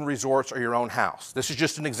 your own resorts, or your own house. This is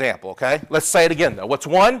just an example, okay? Let's say it again, though. What's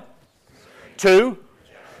 1? 2,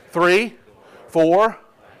 3, 4,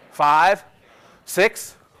 5,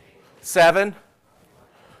 6, 7,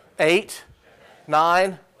 8,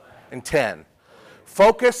 9, and 10.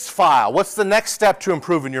 Focus file. What's the next step to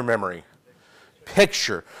improving your memory?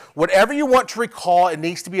 Picture. Whatever you want to recall, it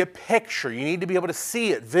needs to be a picture. You need to be able to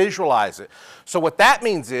see it, visualize it. So what that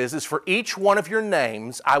means is for each one of your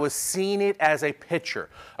names, I was seeing it as a picture,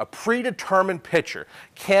 a predetermined picture.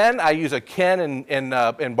 Ken, I use a Ken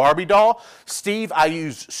in Barbie doll. Steve, I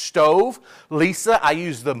use stove. Lisa, I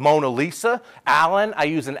use the Mona Lisa. Alan, I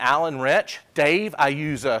use an Allen wrench. Dave, I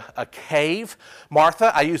use a cave.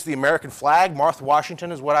 Martha, I use the American flag. Martha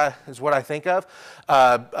Washington is what I think of.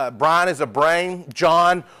 Brian is a brain.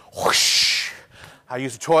 John, whoosh, I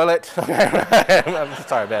use a toilet. I'm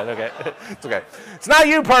sorry, man. Okay, it's okay. It's not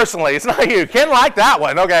you personally. It's not you. Ken liked that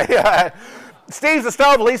one. Okay. Steve's the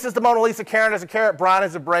stove. Lisa's the Mona Lisa. Karen is a carrot. Brian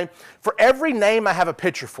is a brain. For every name, I have a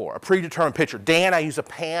picture for, a predetermined picture. Dan, I use a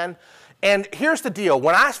pan. And here's the deal.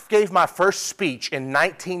 When I gave my first speech in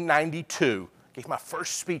 1992,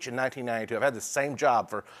 I've had the same job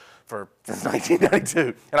since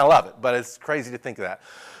 1992, and I love it, but it's crazy to think of that.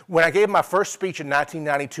 When I gave my first speech in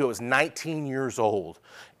 1992, I was 19 years old,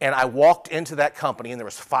 and I walked into that company, and there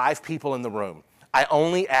was 5 people in the room. I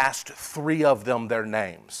only asked 3 of them their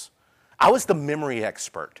names. I was the memory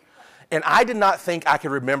expert, and I did not think I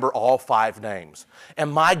could remember all 5 names, and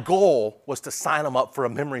my goal was to sign them up for a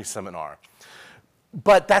memory seminar.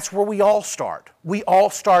 But that's where we all start. We all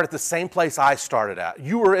start at the same place I started at.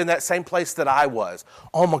 You were in that same place that I was.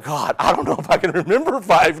 Oh my God, I don't know if I can remember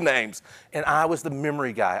 5 names. And I was the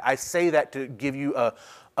memory guy. I say that to give you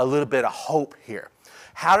a little bit of hope here.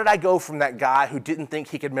 How did I go from that guy who didn't think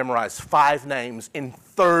he could memorize 5 names in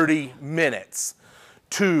 30 minutes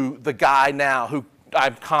to the guy now who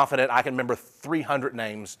I'm confident I can remember 300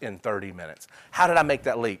 names in 30 minutes? How did I make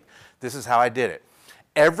that leap? This is how I did it.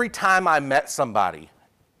 Every time I met somebody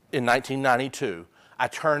in 1992, I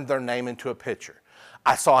turned their name into a picture.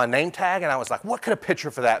 I saw a name tag and I was like, what could a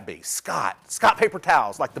picture for that be? Scott paper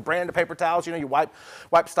towels, like the brand of paper towels, you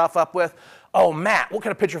wipe stuff up with. Oh, Matt, what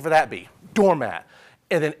could a picture for that be? Doormat.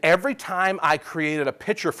 And then every time I created a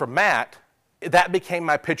picture for Matt, that became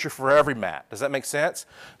my picture for every Matt. Does that make sense?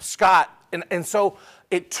 Scott, and so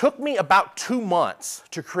it took me about 2 months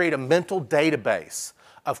to create a mental database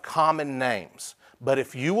of common names. But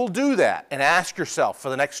if you will do that and ask yourself for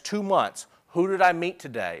the next 2 months, who did I meet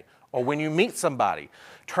today? Or when you meet somebody,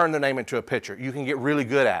 turn their name into a picture. You can get really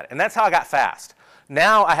good at it. And that's how I got fast.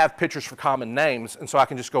 Now I have pictures for common names, and so I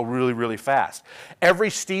can just go really, really fast.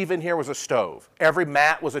 Every Steve in here was a stove. Every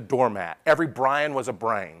Matt was a doormat. Every Brian was a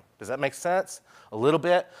brain. Does that make sense? A little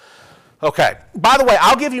bit? Okay. By the way,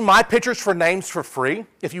 I'll give you my pictures for names for free.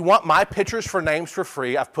 If you want my pictures for names for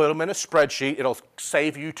free, I've put them in a spreadsheet. It'll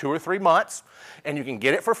save you 2 or 3 months, and you can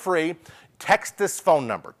get it for free. Text this phone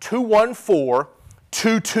number, 214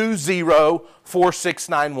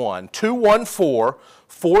 214-220-4691.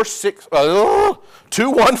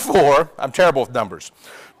 214, I'm terrible with numbers.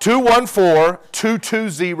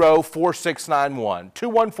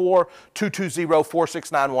 214-220-4691.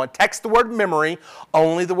 214-220-4691. Text the word memory,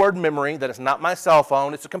 only the word memory. That is not my cell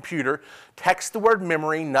phone, it's a computer. Text the word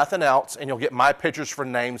memory, nothing else, and you'll get my pictures for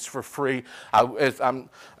names for free. You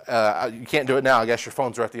can't do it now, I guess your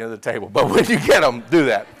phones are at the end of the table, but when you get them, do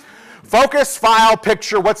that. Focus, file,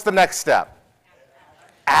 picture, what's the next step?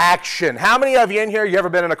 Action. How many of you in here, you ever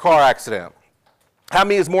been in a car accident? How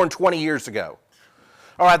many is more than 20 years ago?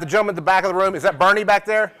 All right, the gentleman at the back of the room, is that Bernie back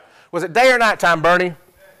there? Was it day or night time, Bernie?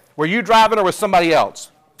 Were you driving or was somebody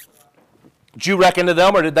else? Did you reckon to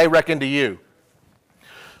them or did they reckon to you?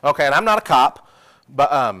 Okay, and I'm not a cop,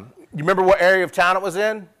 but you remember what area of town it was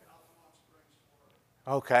in?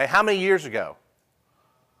 Okay, how many years ago?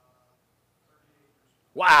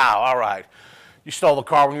 Wow, all right. You stole the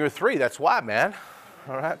car when you were 3, that's why, man.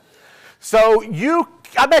 All right. So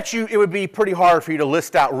I bet you it would be pretty hard for you to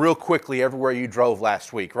list out real quickly everywhere you drove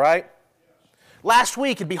last week, right? Last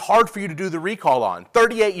week, it'd be hard for you to do the recall on.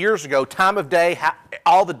 38 years ago, time of day,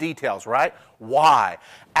 all the details, right? Why?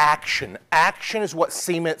 Action. Action is what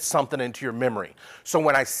cements something into your memory. So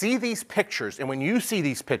when I see these pictures, and when you see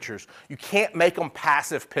these pictures, you can't make them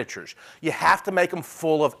passive pictures. You have to make them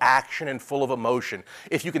full of action and full of emotion.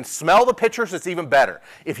 If you can smell the pictures, it's even better.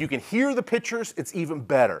 If you can hear the pictures, it's even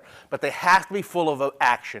better. But they have to be full of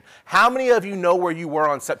action. How many of you know where you were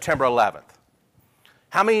on September 11th?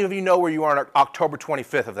 How many of you know where you are on October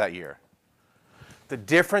 25th of that year? The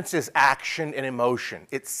difference is action and emotion.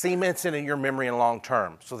 It cements it in your memory and long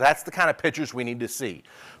term. So that's the kind of pictures we need to see.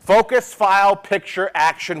 Focus, file, picture,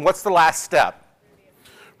 action. What's the last step?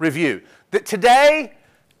 Review. Today,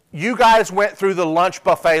 you guys went through the lunch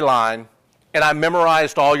buffet line and I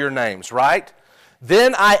memorized all your names, right?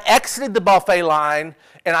 Then I exited the buffet line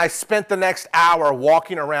and I spent the next hour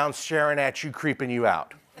walking around staring at you, creeping you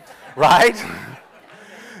out, right?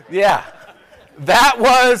 Yeah. That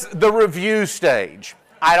was the review stage.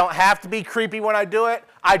 I don't have to be creepy when I do it.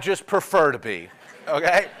 I just prefer to be,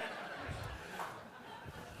 okay?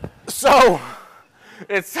 So,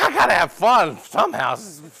 I gotta have fun somehow.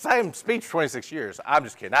 Same speech for 26 years. I'm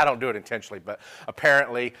just kidding. I don't do it intentionally, but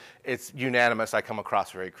apparently it's unanimous. I come across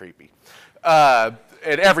very creepy. In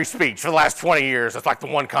every speech for the last 20 years, it's like the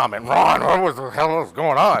one comment, Ron, what the hell was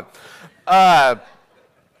going on?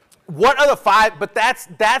 What are the 5? But that's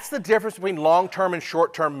the difference between long-term and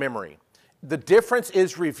short-term memory. The difference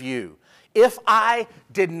is review. If I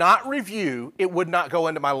did not review, it would not go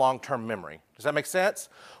into my long-term memory. Does that make sense?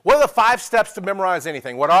 What are the 5 steps to memorize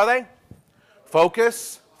anything? What are they?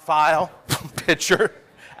 Focus, file, picture,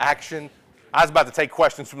 action. I was about to take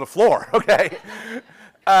questions from the floor, okay?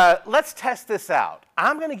 Let's test this out.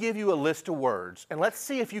 I'm going to give you a list of words, and let's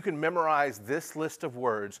see if you can memorize this list of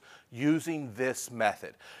words using this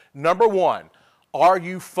method. Number 1, are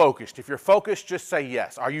you focused? If you're focused, just say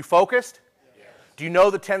yes. Are you focused? Yes. Do you know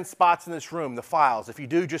the 10 spots in this room, the files? If you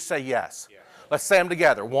do, just say yes. Yes. Let's say them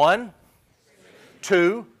together. 1,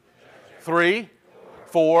 2, 3,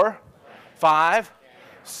 4, 5,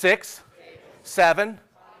 6, 7.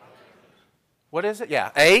 What is it?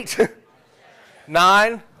 Yeah, 8.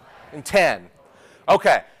 9 and 10.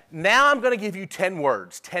 Okay, now I'm going to give you 10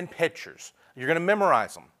 words, 10 pictures. You're going to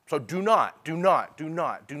memorize them. So do not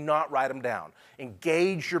write them down.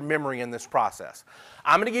 Engage your memory in this process.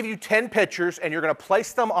 I'm going to give you 10 pictures, and you're going to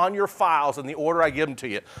place them on your files in the order I give them to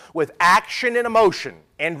you with action and emotion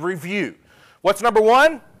and review. What's number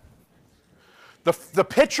 1? The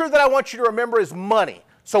picture that I want you to remember is money.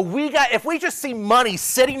 So if we just see money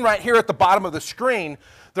sitting right here at the bottom of the screen,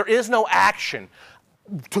 there is no action.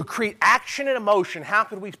 To create action and emotion, how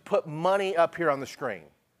could we put money up here on the screen?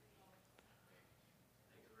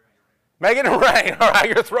 Making it rain. All right,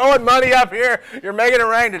 you're throwing money up here. You're making it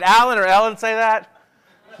rain. Did Alan or Ellen say that?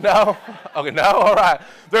 No? Okay, no? All right.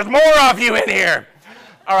 There's more of you in here.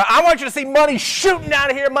 All right, I want you to see money shooting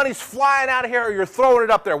out of here. Money's flying out of here, or you're throwing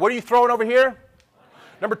it up there. What are you throwing over here?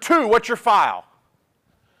 Number 2, what's your file?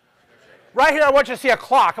 Right here, I want you to see a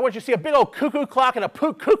clock. I want you to see a big old cuckoo clock, and a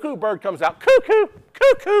cuckoo bird comes out. Cuckoo,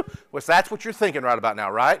 cuckoo. Well, that's what you're thinking right about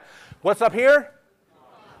now, right? What's up here?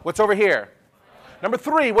 What's over here? Number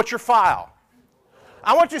 3, what's your file?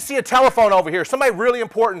 I want you to see a telephone over here. Somebody really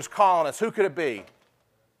important is calling us. Who could it be?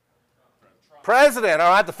 President.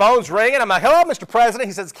 All right, the phone's ringing. I'm like, hello, Mr. President.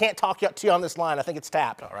 He says, can't talk to you on this line. I think it's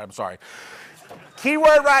tapped. All right, I'm sorry.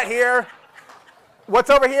 Keyword right here. What's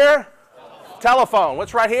over here? Telephone.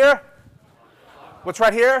 What's right here? What's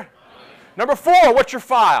right here? Number 4, what's your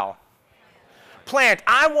file? Plant.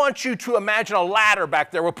 I want you to imagine a ladder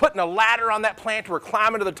back there. We're putting a ladder on that plant. We're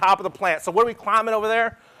climbing to the top of the plant. So what are we climbing over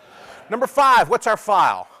there? Number 5, what's our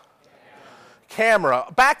file? Camera.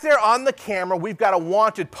 Back there on the camera, we've got a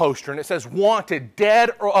wanted poster, and it says wanted,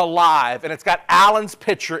 dead or alive, and it's got Alan's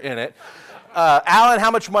picture in it. Alan,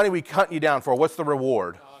 how much money are we hunting you down for? What's the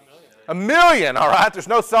reward? $1 million, all right? There's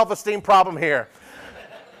no self-esteem problem here.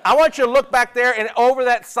 I want you to look back there, and over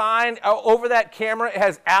that sign, over that camera, it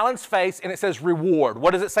has Alan's face, and it says reward.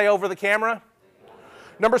 What does it say over the camera?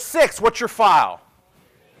 Number 6, what's your file?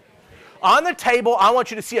 On the table, I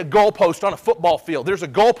want you to see a goalpost on a football field. There's a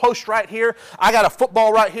goalpost right here. I got a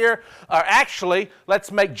football right here. Actually,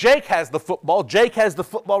 let's make Jake has the football. Jake has the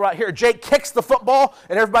football right here. Jake kicks the football,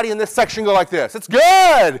 and everybody in this section go like this. It's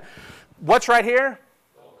good. What's right here?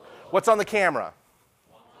 What's on the camera?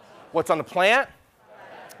 What's on the plant?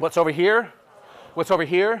 What's over here? What's over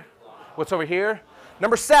here? What's over here?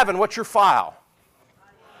 Number 7, what's your file?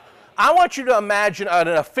 I want you to imagine an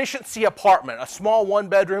efficiency apartment, a small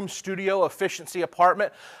 1-bedroom studio efficiency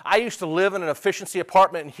apartment. I used to live in an efficiency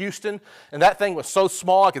apartment in Houston, and that thing was so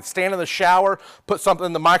small I could stand in the shower, put something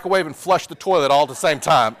in the microwave, and flush the toilet all at the same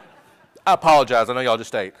time. I apologize. I know y'all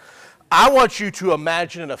just ate. I want you to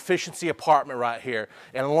imagine an efficiency apartment right here.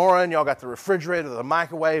 And Lauren, y'all got the refrigerator, the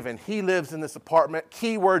microwave, and he lives in this apartment.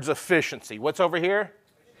 Keywords efficiency. What's over here?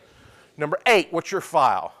 Number 8, what's your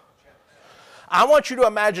file? I want you to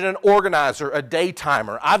imagine an organizer, a day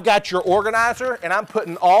timer. I've got your organizer, and I'm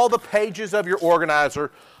putting all the pages of your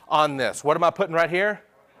organizer on this. What am I putting right here?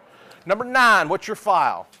 Number 9, what's your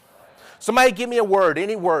file? Somebody give me a word,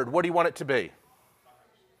 any word. What do you want it to be?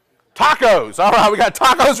 Tacos. All right, we got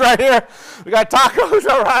tacos right here. We got tacos,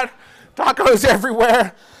 all right. Tacos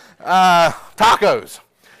everywhere. Tacos.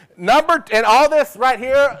 And all this right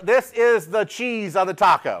here, this is the cheese on the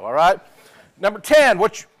taco, all right? Number 10,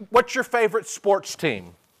 what's your favorite sports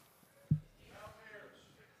team?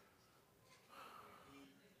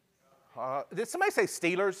 Did somebody say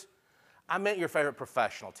Steelers? I meant your favorite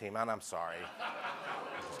professional team, and I'm sorry.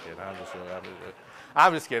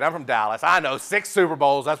 I'm just kidding. I'm from Dallas. I know, 6 Super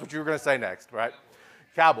Bowls. That's what you were going to say next, right?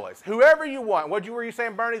 Cowboys. Whoever you want. What were you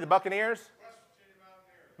saying, Bernie? The Buccaneers?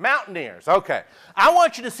 Mountaineers. Okay. I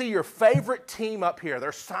want you to see your favorite team up here.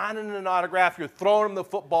 They're signing an autograph. You're throwing them the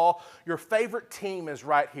football. Your favorite team is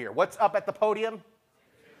right here. What's up at the podium?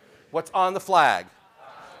 What's on the flag?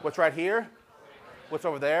 What's right here? What's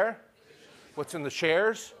over there? What's in the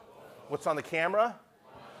chairs? What's on the camera?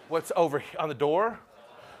 What's over on the door?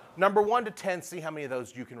 Number 1 to 10, see how many of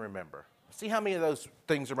those you can remember. See how many of those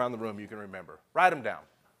things around the room you can remember. Write them down.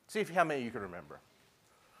 See how many you can remember.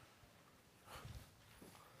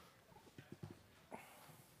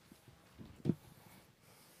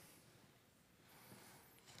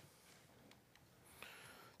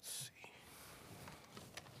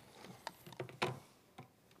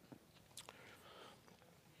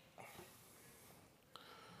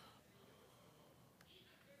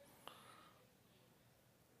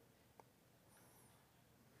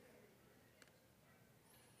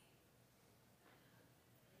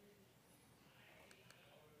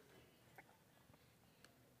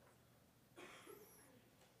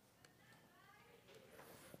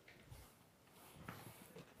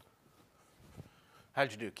 How'd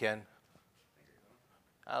you do, Ken?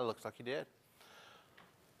 Looks like you did.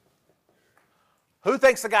 Who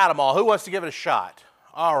thinks I got them all? Who wants to give it a shot?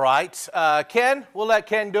 All right. Ken, we'll let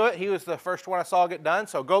Ken do it. He was the first one I saw get done.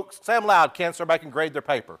 So go say them loud, Ken, so everybody can grade their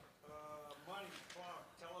paper. Money, clock,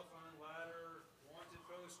 telephone, ladder, wanted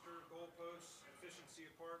poster, goalpost, efficiency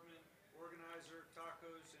apartment, organizer,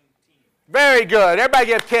 tacos, and team. Very good. Everybody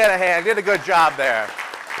give Ken a hand. Did a good job there.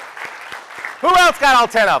 Who else got all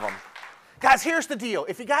 10 of them? Guys, here's the deal.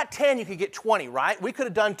 If you got 10, you could get 20, right? We could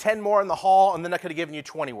have done 10 more in the hall, and then I could have given you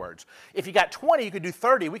 20 words. If you got 20, you could do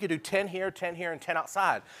 30. We could do 10 here, and 10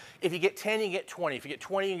 outside. If you get 10, you can get 20. If you get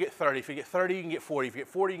 20, you can get 30. If you get 30, you can get 40. If you get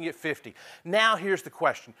 40, you can get 50. Now, here's the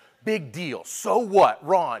question. Big deal. So what?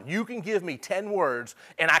 Ron, you can give me 10 words,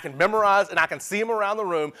 and I can memorize, and I can see them around the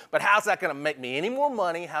room, but how's that going to make me any more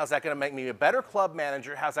money? How's that going to make me a better club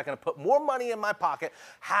manager? How's that going to put more money in my pocket?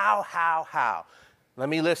 How? Let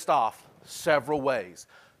me list off several ways.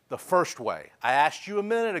 The first way, I asked you a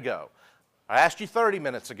minute ago, I asked you 30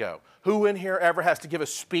 minutes ago, who in here ever has to give a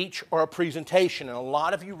speech or a presentation? And a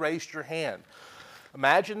lot of you raised your hand.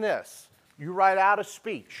 Imagine this. You write out a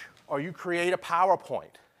speech or you create a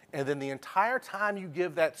PowerPoint, and then the entire time you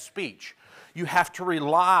give that speech, you have to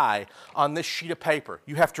rely on this sheet of paper.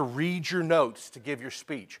 You have to read your notes to give your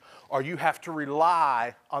speech, or you have to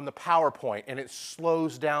rely on the PowerPoint, and it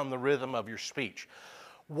slows down the rhythm of your speech.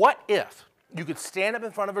 What if you could stand up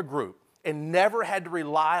in front of a group and never had to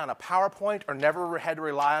rely on a PowerPoint or never had to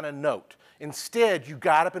rely on a note. Instead, you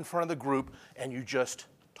got up in front of the group and you just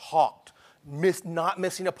talked, not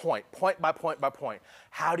missing a point by point by point.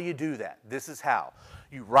 How do you do that? This is how.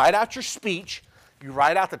 You write out your speech. You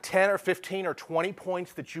write out the 10 or 15 or 20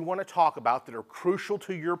 points that you want to talk about that are crucial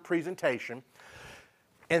to your presentation.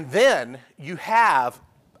 And then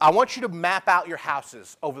I want you to map out your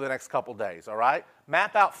houses over the next couple days, all right?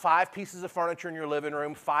 Map out 5 pieces of furniture in your living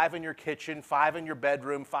room, 5 in your kitchen, 5 in your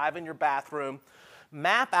bedroom, 5 in your bathroom.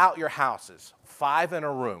 Map out your houses, 5 in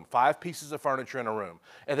a room, 5 pieces of furniture in a room,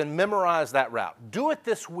 and then memorize that route. Do it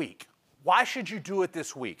this week. Why should you do it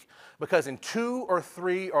this week? Because in 2 or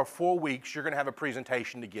 3 or 4 weeks, you're going to have a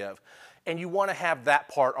presentation to give, and you want to have that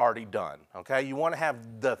part already done, okay? You want to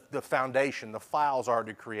have the foundation, the files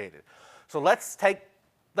already created. So let's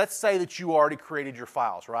say that you already created your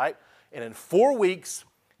files, right? And in 4 weeks,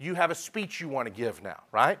 you have a speech you want to give now,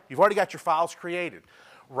 right? You've already got your files created.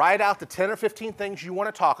 Write out the 10 or 15 things you want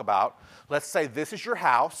to talk about. Let's say this is your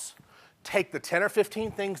house. Take the 10 or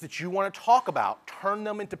 15 things that you want to talk about, turn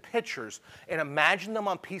them into pictures, and imagine them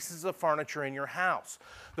on pieces of furniture in your house.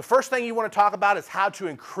 The first thing you want to talk about is how to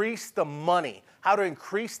increase the money, how to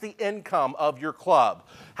increase the income of your club.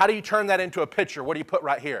 How do you turn that into a picture? What do you put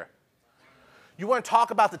right here? You want to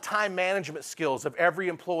talk about the time management skills of every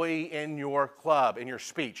employee in your club, in your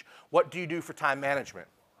speech. What do you do for time management?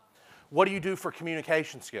 What do you do for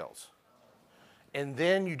communication skills? And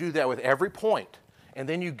then you do that with every point. And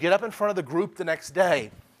then you get up in front of the group the next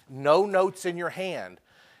day, no notes in your hand,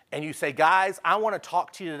 and you say, guys, I want to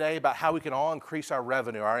talk to you today about how we can all increase our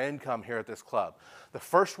revenue, our income here at this club. The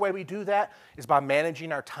first way we do that is by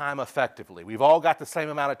managing our time effectively. We've all got the same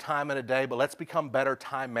amount of time in a day, but let's become better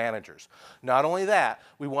time managers. Not only that,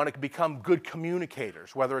 we want to become good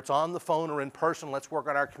communicators. Whether it's on the phone or in person, let's work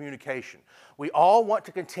on our communication. We all want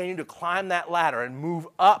to continue to climb that ladder and move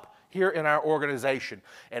up here in our organization.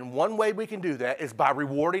 And one way we can do that is by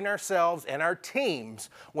rewarding ourselves and our teams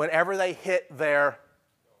whenever they hit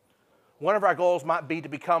one of our goals might be to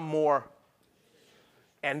become more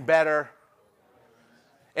and better.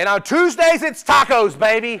 And on Tuesdays, it's tacos,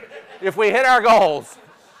 baby, if we hit our goals.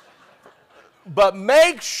 But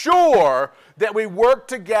make sure that we work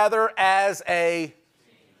together as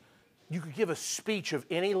you could give a speech of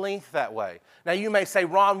any length that way. Now you may say,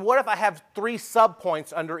 Ron, what if I have 3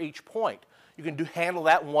 subpoints under each point? You can handle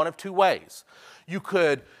that one of 2 ways. You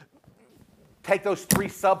could take those 3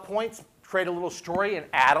 subpoints, create a little story, and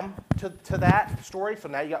add them to that story. So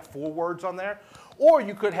now you got 4 words on there. Or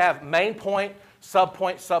you could have main point,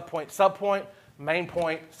 subpoint, subpoint, subpoint, main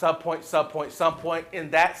point, subpoint, subpoint, subpoint.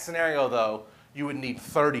 In that scenario, though, you would need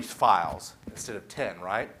 30 files instead of 10,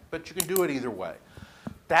 right? But you can do it either way.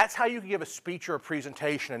 That's how you can give a speech or a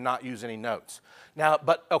presentation and not use any notes. Now,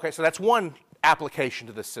 okay, so that's one application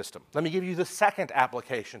to this system. Let me give you the second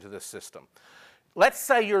application to this system. Let's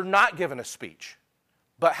say you're not given a speech,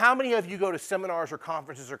 but how many of you go to seminars or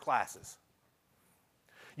conferences or classes?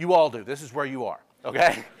 You all do. This is where you are,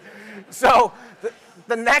 okay? So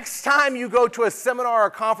the next time you go to a seminar or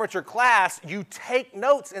conference or class, you take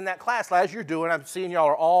notes in that class as you're doing. I'm seeing y'all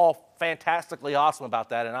are all fantastically awesome about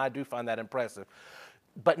that, and I do find that impressive.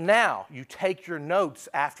 But now you take your notes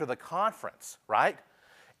after the conference, right?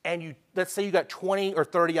 And let's say you got 20 or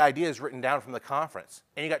 30 ideas written down from the conference,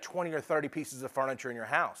 and you got 20 or 30 pieces of furniture in your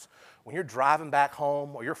house. When you're driving back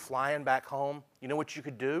home or you're flying back home, you know what you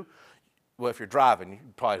could do? Well, if you're driving, you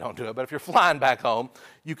probably don't do it, but if you're flying back home,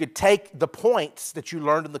 you could take the points that you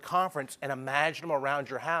learned in the conference and imagine them around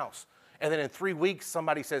your house. And then in 3 weeks,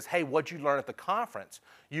 somebody says, hey, what'd you learn at the conference?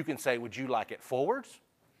 You can say, would you like it forwards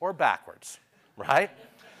or backwards? Right?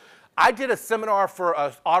 I did a seminar for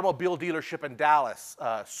an automobile dealership in Dallas,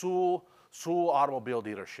 Sewell Automobile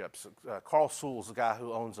Dealerships. Carl Sewell's the guy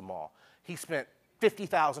who owns them all. He spent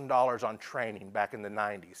 $50,000 on training back in the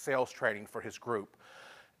 90s, sales training for his group,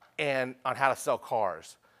 and on how to sell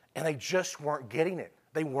cars. And they just weren't getting it.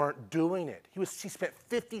 They weren't doing it. He spent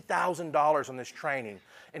 $50,000 on this training,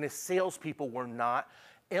 and his salespeople were not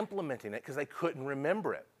implementing it because they couldn't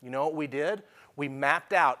remember it. You know what we did? We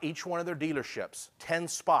mapped out each one of their dealerships, 10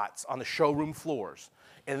 spots on the showroom floors,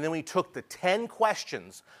 and then we took the 10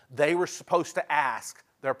 questions they were supposed to ask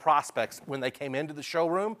their prospects when they came into the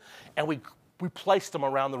showroom, and we placed them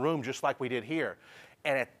around the room just like we did here.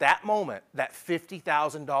 And at that moment, that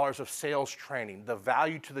 $50,000 of sales training, the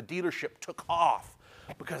value to the dealership took off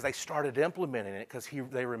because they started implementing it because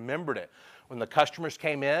they remembered it. When the customers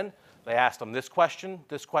came in, they asked them this question,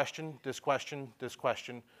 this question, this question, this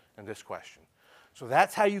question, and this question. So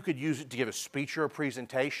that's how you could use it to give a speech or a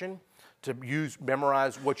presentation. to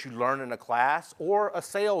memorize what you learn in a class or a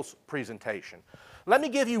sales presentation. Let me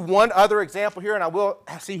give you one other example here, and I will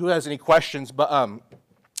see who has any questions, but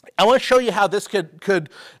I want to show you how this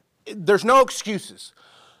there's no excuses.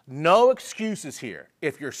 No excuses here.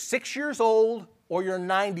 If you're 6 years old or you're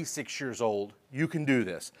 96 years old, you can do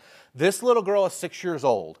this. This little girl is 6 years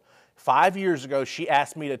old. 5 years ago, she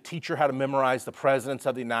asked me to teach her how to memorize the presidents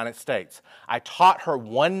of the United States. I taught her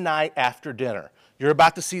one night after dinner. You're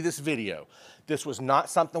about to see this video. This was not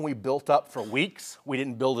something we built up for weeks. We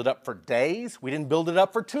didn't build it up for days. We didn't build it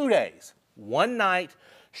up for 2 days. One night,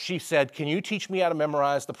 she said, "Can you teach me how to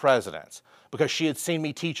memorize the presidents?" Because she had seen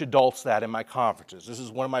me teach adults that in my conferences. This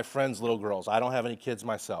is one of my friend's little girls. I don't have any kids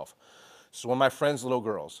myself. This is one of my friend's little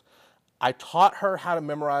girls. I taught her how to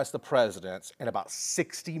memorize the presidents in about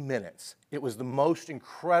 60 minutes. It was the most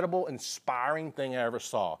incredible, inspiring thing I ever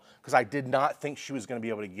saw because I did not think she was going to be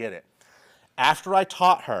able to get it. After I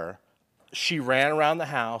taught her, she ran around the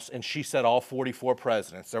house and she said all 44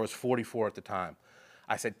 presidents. There was 44 at the time.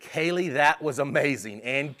 I said, "Kaylee, that was amazing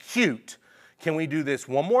and cute. Can we do this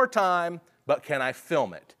one more time, but can I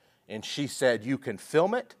film it?" And she said, "You can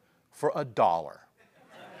film it for $1."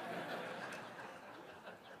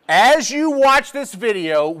 As you watch this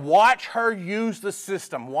video, watch her use the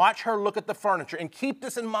system. Watch her look at the furniture and keep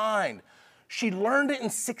this in mind. She learned it in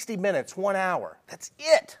 60 minutes, 1 hour. That's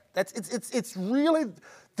it. It's really,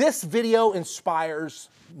 this video inspires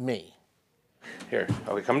me. Here,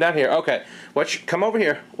 okay, come down here. Okay, come over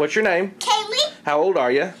here. What's your name? Kaylee. How old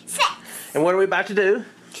are you? 6. And what are we about to do?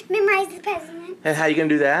 Memorize the president And how are you going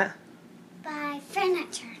to do that? by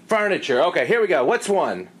furniture. Furniture. Okay, here we go. What's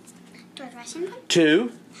 1? George Washington.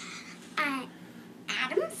 2,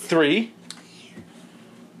 Adams. 3.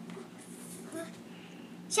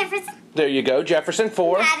 Jefferson. There you go. Jefferson.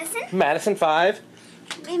 4. Madison. Madison. 5.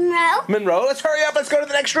 Monroe. Monroe. Let's hurry up. Let's go to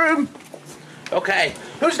the next room. Okay.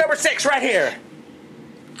 Who's number 6 right here?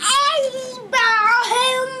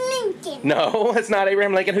 Abraham Lincoln. No, it's not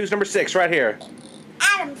Abraham Lincoln. Who's number 6 right here?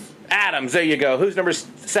 Adams. Adams. There you go. Who's number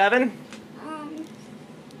 7?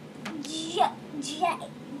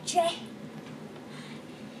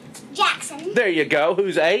 Jackson. There you go.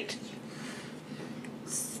 Who's 8?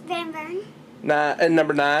 Van Buren. And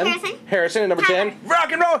number 9? Harrison. Harrison. And number 10?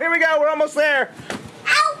 Rock and roll. Here we go. We're almost there.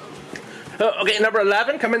 Ow. Okay, number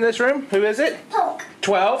 11. Come in this room. Who is it? Polk.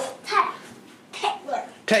 12. Taylor.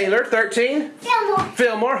 Taylor. 13. Fillmore.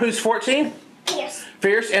 Fillmore. Who's 14? Pierce.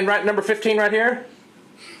 Fierce. And right number 15 right here?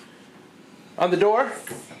 On the door?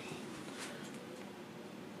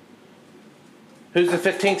 Who's the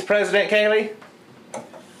 15th president, Kaylee?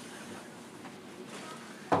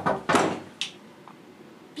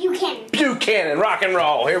 Buchanan. Buchanan. Rock and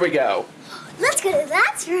roll. Here we go. Let's go to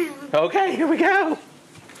that room. Okay, here we go.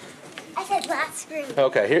 I said last room.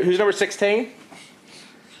 Okay, who's number 16?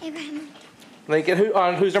 Abraham Lincoln.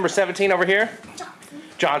 Who's number 17 over here? Johnson.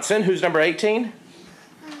 Johnson. Who's number 18?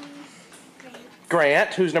 Grant.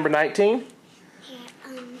 Grant. Who's number 19?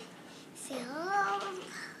 Phil. I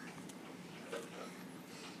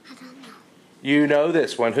don't know. You know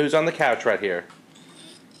this one. Who's on the couch right here?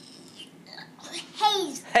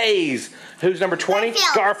 Hayes. Hayes. Who's number 20?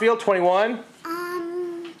 Garfield. Garfield. 21.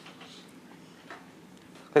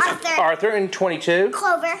 Arthur. Arthur in 22.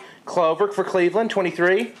 Clover. Clover for Cleveland.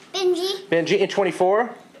 23. Benji. Benji in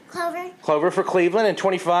 24. Clover. Clover for Cleveland in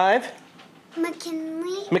 25.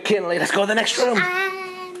 McKinley. McKinley. Let's go to the next room.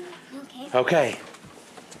 Okay. Okay.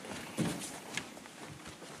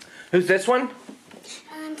 Who's this one?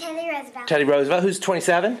 Teddy Roosevelt. Teddy Roosevelt. Who's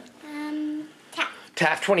 27? Taft.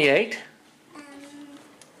 Taft 28.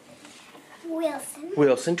 Wilson.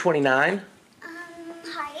 Wilson 29.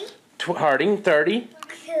 Hardy. Harding 30.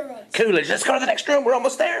 Coolidge. Coolidge. Let's go to the next room. We're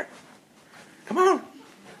almost there. Come on. I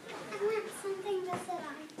want something to sit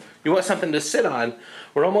on. You want something to sit on?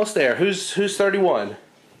 We're almost there. Who's 31?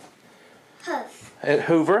 Hoof. At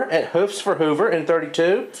Hoover. At Hoofs for Hoover in 32.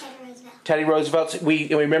 Teddy Roosevelt. Teddy Roosevelt's.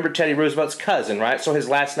 We remember Teddy Roosevelt's cousin, right? So his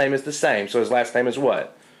last name is the same. So his last name is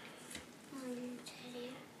what?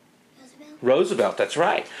 Teddy Roosevelt. Roosevelt. That's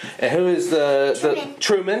right. And who is the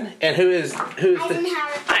Truman? And who's Eisenhower.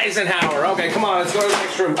 the Eisenhower? Okay, come on. Let's go to the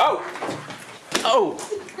next room. Oh.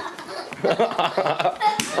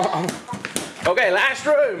 Okay, last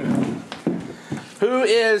room. Who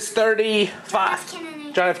is 35?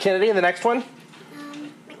 Kennedy. John F. Kennedy. And the next one?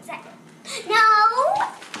 Exactly. No.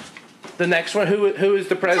 The next one. Who is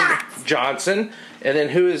the president? Johnson. And then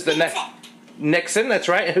who is the next? Nixon. That's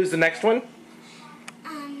right. And who's the next one?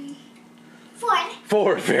 Ford.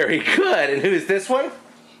 Ford. Very good. And who is this one?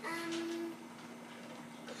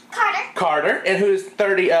 Carter. Carter. And who is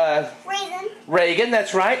 30? Reagan. Reagan,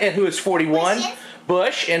 that's right. And who is 41? Bush.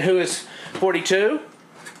 Bush. And who is 42?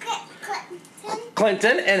 Clinton.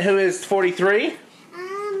 Clinton. And who is 43?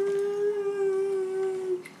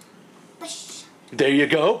 Bush. There you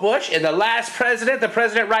go, Bush. And the last president, the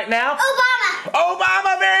president right now? Obama.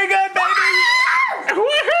 Obama, very good, baby.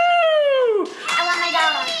 Woohoo! I want my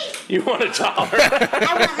dollar. You want a dollar?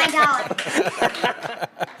 I want my dollar.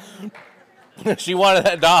 She wanted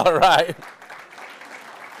that dollar, right?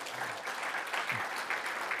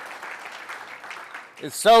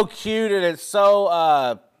 It's so cute and it's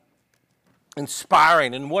so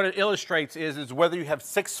inspiring. And what it illustrates is whether you have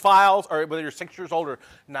 6 files or whether you're 6 years old or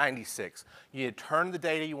 96. You turn the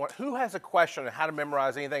data you want. Who has a question on how to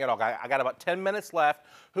memorize anything at all? I got about 10 minutes left.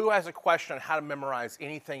 Who has a question on how to memorize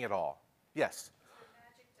anything at all? Yes?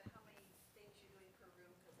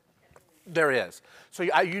 There is. So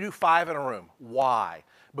you do 5 in a room. Why?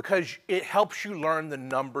 Because it helps you learn the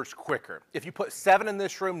numbers quicker. If you put 7 in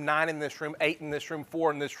this room, 9 in this room, 8 in this room,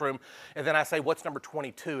 4 in this room, and then I say, what's number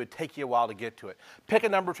 22? It'd take you a while to get to it. Pick a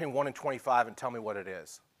number between 1 and 25 and tell me what it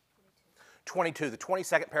is. 22. The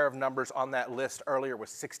 22nd pair of numbers on that list earlier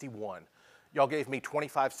was 61. Y'all gave me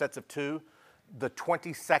 25 sets of 2. The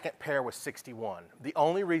 22nd pair was 61. The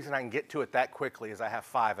only reason I can get to it that quickly is I have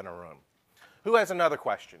 5 in a room. Who has another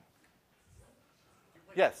question?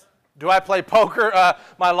 Yes. Do I play poker?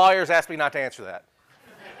 My lawyers asked me not to answer that.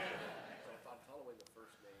 So if I'm following the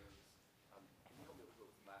first names, can you help me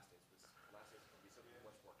with last names? Because last names can be something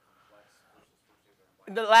much more complex versus first names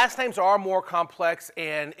are The last names are more complex,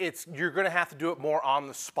 and you're going to have to do it more on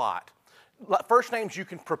the spot. First names you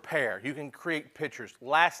can prepare, you can create pictures.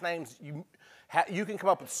 Last names you can come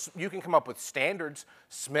up with standards.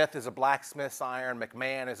 Smith is a blacksmith's iron.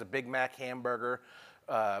 McMahon is a Big Mac hamburger,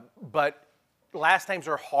 but last names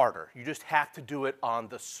are harder. You just have to do it on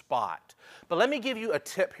the spot. But let me give you a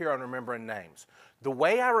tip here on remembering names. The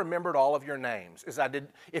way I remembered all of your names is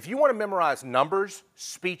if you want to memorize numbers,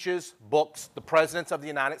 speeches, books, the presidents of the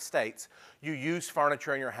United States, you use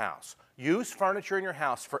furniture in your house. Use furniture in your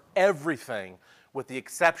house for everything with the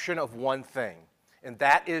exception of one thing, and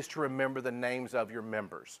that is to remember the names of your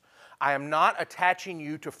members. I am not attaching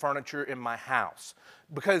you to furniture in my house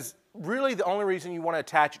because really the only reason you want to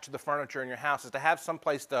attach it to the furniture in your house is to have some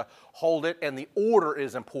place to hold it, and the order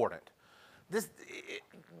is important. It's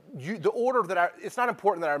not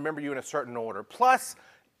important that I remember you in a certain order. Plus,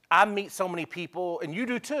 I meet so many people, and you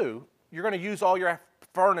do too, you're going to use all your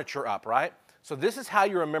furniture up, right? So this is how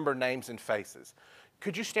you remember names and faces.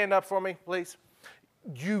 Could you stand up for me, please?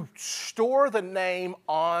 You store the name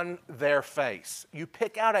on their face. You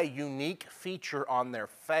pick out a unique feature on their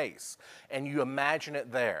face, and you imagine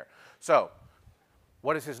it there. So,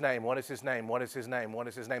 what is his name? What is his name? What is his name? What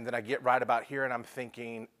is his name? Then I get right about here, and I'm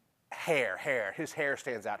thinking, hair. His hair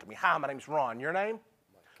stands out to me. Hi, my name's Ron. Your name?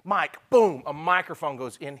 Mike. Boom, a microphone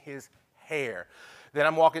goes in his hair. Then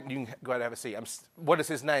I'm walking, you can go ahead and have a seat. What is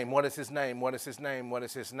his name? What is his name? What is his name? What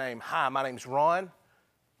is his name? Hi, my name's Ron.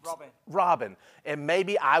 Robin. And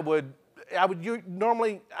maybe I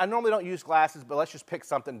normally don't use glasses, but let's just pick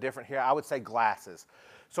something different here. I would say glasses.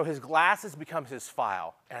 So his glasses becomes his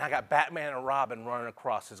file, and I got Batman and Robin running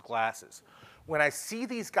across his glasses. When I see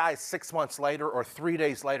these guys 6 months later or 3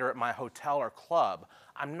 days later at my hotel or club,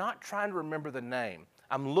 I'm not trying to remember the name.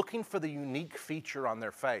 I'm looking for the unique feature on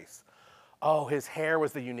their face. Oh, his hair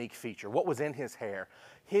was the unique feature. What was in his hair?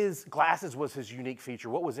 His glasses was his unique feature.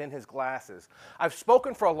 What was in his glasses? I've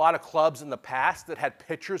spoken for a lot of clubs in the past that had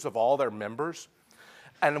pictures of all their members.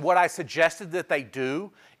 And what I suggested that they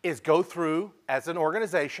do is go through as an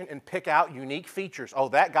organization and pick out unique features. Oh,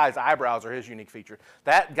 that guy's eyebrows are his unique feature.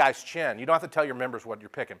 That guy's chin. You don't have to tell your members what you're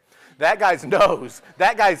picking. That guy's nose.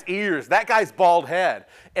 That guy's ears. That guy's bald head.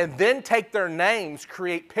 And then take their names,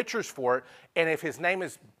 create pictures for it. And if his name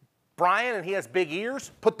is Brian and he has big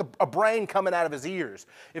ears, put a brain coming out of his ears.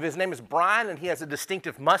 If his name is Brian and he has a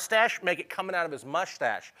distinctive mustache, make it coming out of his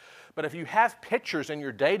mustache. But if you have pictures in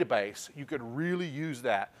your database, you could really use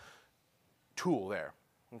that tool there,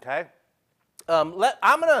 okay? I'll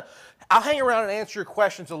hang around and answer your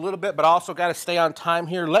questions a little bit, but I also got to stay on time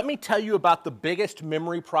here. Let me tell you about the biggest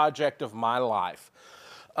memory project of my life.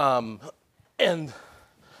 And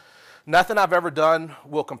nothing I've ever done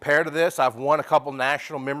will compare to this. I've won a couple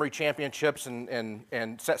national memory championships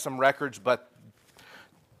and set some records, but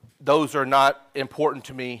those are not important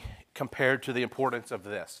to me compared to the importance of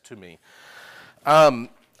this to me.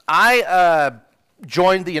 I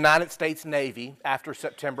joined the United States Navy after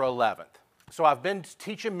September 11th. So I've been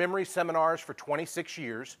teaching memory seminars for 26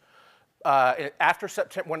 years.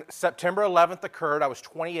 When September 11th occurred, I was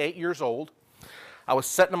 28 years old. I was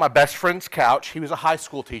sitting on my best friend's couch. He was a high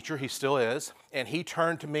school teacher. He still is. And he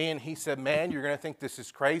turned to me and he said, man, you're going to think this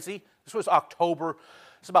is crazy. This was October.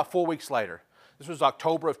 It's about 4 weeks later. This was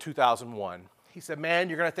October of 2001. He said, man,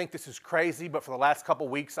 you're going to think this is crazy, but for the last couple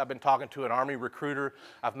weeks, I've been talking to an Army recruiter.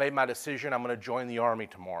 I've made my decision. I'm going to join the Army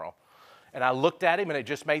tomorrow. And I looked at him, and it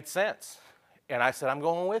just made sense. And I said, I'm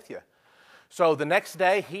going with you. So the next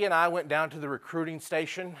day, he and I went down to the recruiting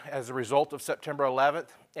station as a result of September 11th,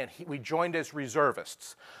 and we joined as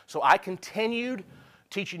reservists. So I continued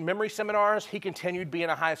teaching memory seminars. He continued being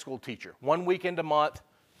a high school teacher. 1 weekend a month,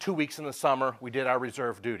 2 weeks in the summer, we did our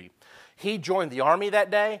reserve duty. He joined the Army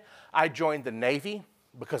that day. I joined the Navy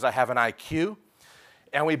because I have an IQ.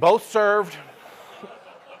 And we both served.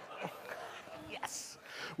 Yes.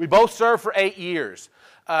 We both served for 8 years.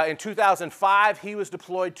 In 2005, he was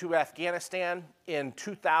deployed to Afghanistan. In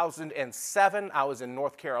 2007, I was in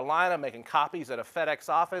North Carolina making copies at a FedEx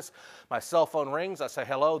office. My cell phone rings. I say,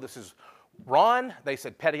 hello, this is Ron. They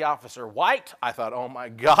said, Petty Officer White. I thought, oh my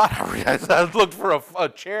God. I looked for a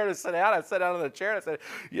chair to sit down. I sat down in the chair and I said,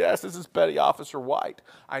 yes, this is Petty Officer White.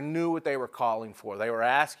 I knew what they were calling for. They were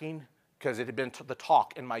asking, because it had been the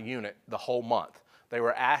talk in my unit the whole month. They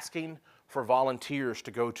were asking for volunteers to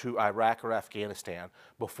go to Iraq or Afghanistan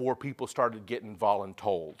before people started getting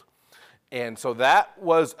voluntold. And so that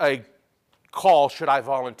was a call, should I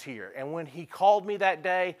volunteer? And when he called me that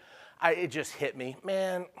day, it just hit me,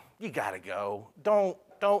 man, you gotta go. Don't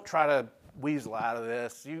try to weasel out of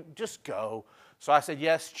this. You just go. So I said,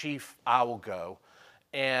 yes, Chief, I will go.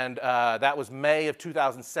 And that was May of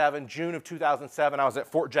 2007. June of 2007, I was at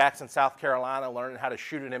Fort Jackson, South Carolina, learning how to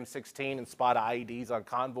shoot an M16 and spot IEDs on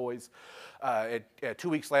convoys. 2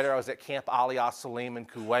 weeks later, I was at Camp Ali Salim in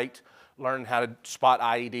Kuwait, learning how to spot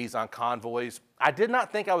IEDs on convoys. I did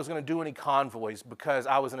not think I was going to do any convoys because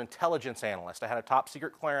I was an intelligence analyst. I had a top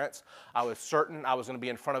secret clearance. I was certain I was going to be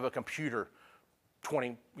in front of a computer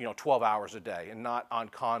 12 hours a day and not on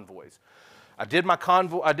convoys. I did my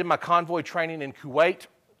convoy training in Kuwait,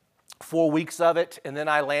 4 weeks of it, and then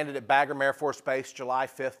I landed at Bagram Air Force Base July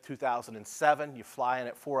 5th, 2007. You fly in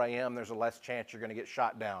at 4 a.m., there's a less chance you're going to get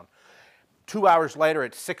shot down. 2 hours later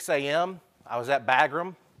at 6 a.m., I was at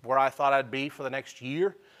Bagram, where I thought I'd be for the next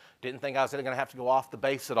year. Didn't think I was going to have to go off the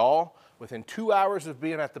base at all. Within 2 hours of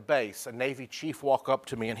being at the base, a Navy chief walked up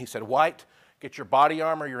to me and he said, White, get your body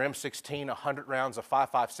armor, your M16, 100 rounds of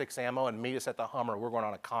 5.56 ammo, and meet us at the Hummer. We're going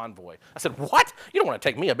on a convoy. I said, what? You don't want to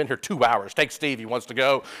take me. I've been here 2 hours. Take Steve. He wants to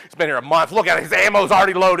go. He's been here a month. Look at it. His ammo's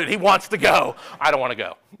already loaded. He wants to go. I don't want to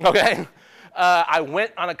go. Okay? I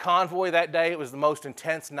went on a convoy that day. It was the most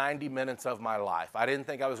intense 90 minutes of my life. I didn't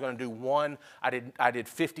think I was going to do one. I did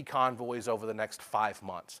 50 convoys over the next 5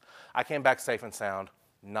 months. I came back safe and sound.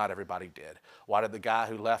 Not everybody did. Why did the guy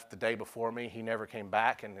who left the day before me, he never came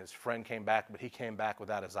back, and his friend came back, but he came back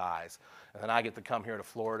without his eyes. And then I get to come here to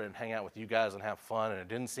Florida and hang out with you guys and have fun, and it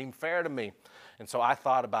didn't seem fair to me. And so I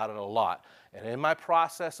thought about it a lot. And in my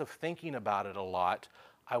process of thinking about it a lot,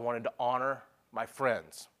 I wanted to honor my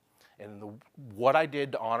friends. And what I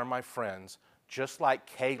did to honor my friends, just like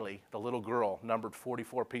Kaylee, the little girl, numbered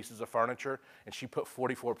 44 pieces of furniture, and she put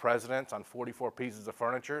 44 presidents on 44 pieces of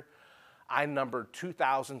furniture, I numbered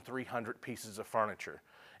 2,300 pieces of furniture,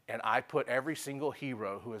 and I put every single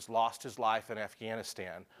hero who has lost his life in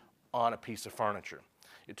Afghanistan on a piece of furniture.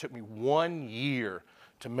 It took me 1 year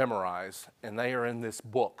to memorize, and they are in this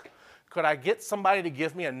book. Could I get somebody to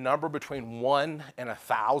give me a number between 1 and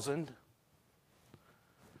 1,000?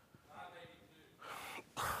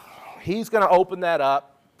 He's going to open that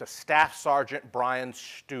up to Staff Sergeant Brian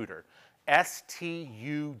Studer, S-T-U-D-E-R.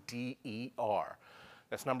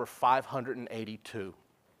 That's number 582.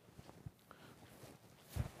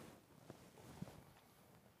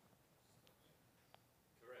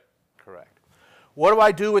 Correct. What do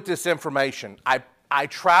I do with this information? I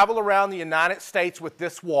travel around the United States with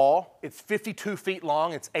this wall. It's 52 feet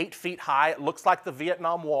long. It's 8 feet high. It looks like the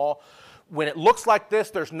Vietnam Wall. When it looks like this,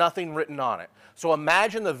 there's nothing written on it. So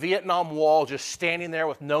imagine the Vietnam Wall just standing there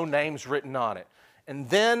with no names written on it. And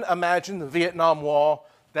then imagine the Vietnam Wall.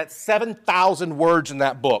 That's 7,000 words in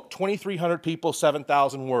that book. 2,300 people,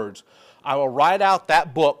 7,000 words. I will write out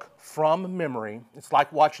that book from memory. It's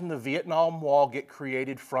like watching the Vietnam Wall get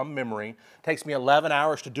created from memory. It takes me 11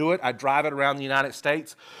 hours to do it. I drive it around the United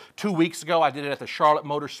States. 2 weeks ago, I did it at the Charlotte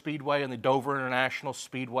Motor Speedway and the Dover International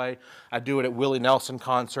Speedway. I do it at Willie Nelson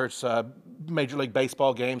concerts, Major League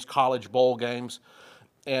Baseball games, college bowl games.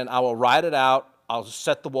 And I will write it out. I'll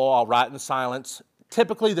set the wall. I'll write in silence.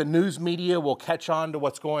 Typically, the news media will catch on to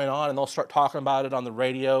what's going on, and they'll start talking about it on the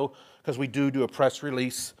radio, because we do a press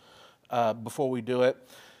release before we do it.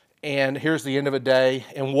 And here's the end of a day.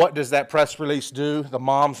 And what does that press release do? The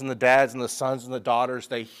moms and the dads and the sons and the daughters,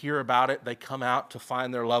 they hear about it. They come out to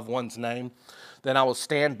find their loved one's name. Then I will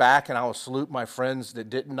stand back and I will salute my friends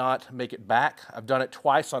that did not make it back. I've done it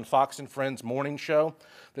twice on Fox and Friends morning show.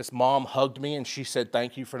 This mom hugged me and she said,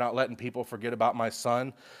 "Thank you for not letting people forget about my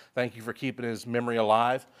son. Thank you for keeping his memory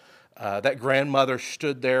alive." That grandmother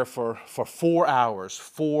stood there for 4 hours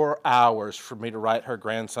for me to write her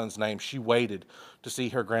grandson's name. She waited to see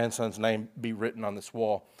her grandson's name be written on this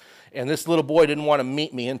wall. And this little boy didn't want to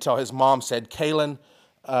meet me until his mom said, "Kaylin,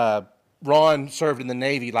 Ron served in the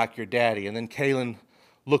Navy like your daddy." And then Kaylin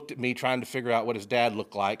looked at me trying to figure out what his dad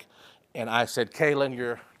looked like. And I said, "Kaylin,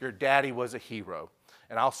 your daddy was a hero.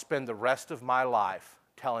 And I'll spend the rest of my life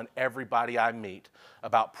telling everybody I meet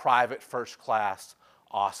about Private First Class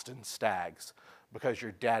Austin Staggs, because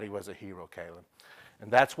your daddy was a hero, Kaylin."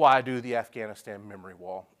 And that's why I do the Afghanistan Memory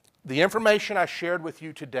Wall. The information I shared with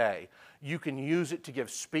you today, you can use it to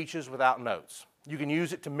give speeches without notes. You can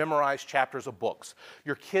use it to memorize chapters of books.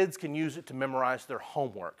 Your kids can use it to memorize their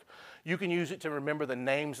homework. You can use it to remember the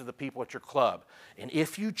names of the people at your club. And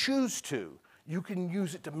if you choose to, you can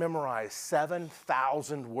use it to memorize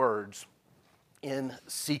 7,000 words in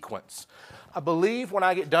sequence. I believe when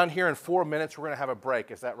I get done here in 4 minutes, we're going to have a break.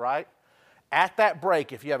 Is that right? At that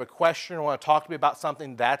break, if you have a question or want to talk to me about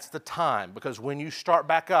something, that's the time. Because when you start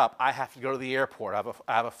back up, I have to go to the airport.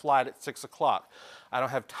 I have a flight at 6 o'clock. I don't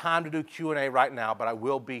have time to do Q&A right now, but I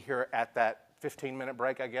will be here at that 15-minute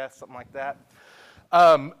break, I guess, something like that.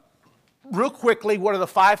 Real quickly, what are the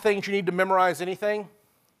 5 things you need to memorize anything?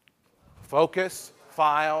 Focus,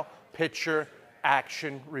 file, picture,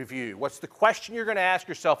 action, review. What's the question you're going to ask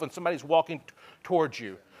yourself when somebody's walking towards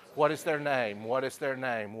you? What is their name? What is their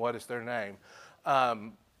name? What is their name?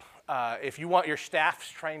 If you want your staffs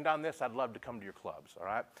trained on this, I'd love to come to your clubs, all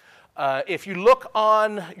right? If you look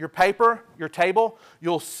on your paper, your table,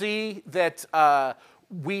 you'll see that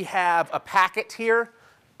we have a packet here.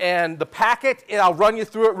 And the packet, and I'll run you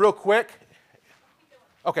through it real quick.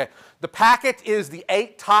 Okay, the packet is the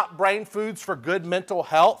 8 top brain foods for good mental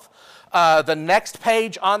health. The next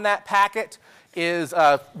page on that packet is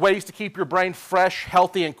ways to keep your brain fresh,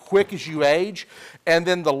 healthy, and quick as you age. And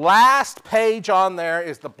then the last page on there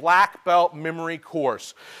is the Black Belt Memory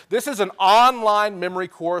Course. This is an online memory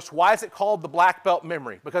course. Why is it called the Black Belt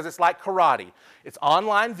Memory? Because it's like karate. It's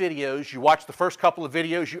online videos. You watch the first couple of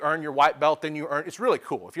videos, you earn your white belt, then you earn, it's really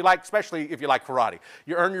cool. If you like, especially if you like karate.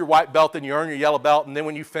 You earn your white belt, then you earn your yellow belt, and then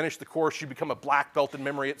when you finish the course, you become a black belt in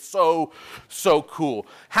memory. It's so, so cool.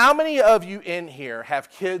 How many of you in here have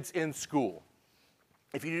kids in school?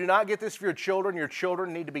 If you do not get this for your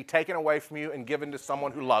children need to be taken away from you and given to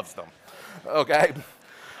someone who loves them, okay?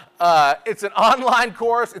 It's an online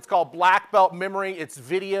course. It's called Black Belt Memory. It's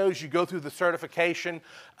videos. You go through the certification.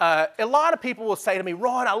 A lot of people will say to me,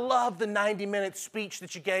 "Ron, I love the 90-minute speech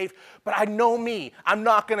that you gave, but I know me. I'm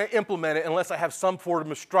not going to implement it unless I have some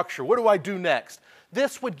form of structure. What do I do next?"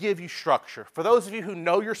 This would give you structure. For those of you who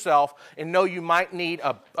know yourself and know you might need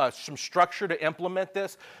some structure to implement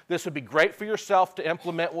this, this would be great for yourself to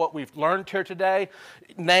implement what we've learned here today.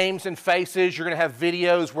 Names and faces. You're going to have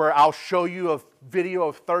videos where I'll show you a video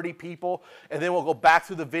of 30 people, and then we'll go back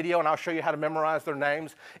through the video and I'll show you how to memorize their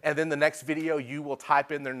names. And then the next video, you will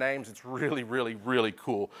type in their names. It's really, really, really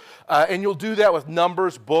cool. And you'll do that with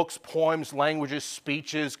numbers, books, poems, languages,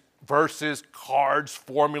 speeches, verses, cards,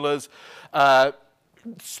 formulas.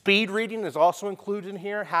 Speed reading is also included in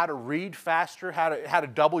here. How to read faster, how to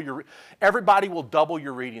double your, everybody will double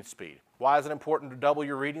your reading speed. Why is it important to double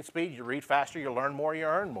your reading speed? You read faster, you learn more, you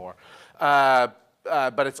earn more.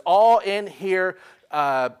 But it's all in here,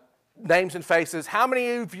 names and faces. How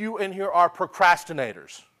many of you in here are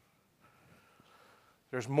procrastinators?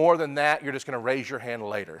 There's more than that. You're just going to raise your hand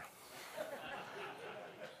later.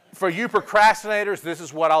 For you procrastinators, this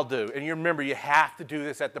is what I'll do. And you remember, you have to do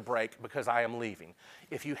this at the break because I am leaving.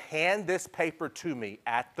 If you hand this paper to me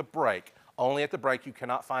at the break, only at the break, you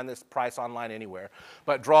cannot find this price online anywhere,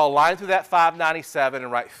 but draw a line through that $5.97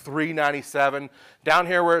 and write $3.97. Down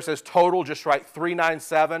here where it says total, just write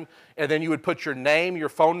 $3.97, and then you would put your name, your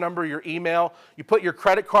phone number, your email. You put your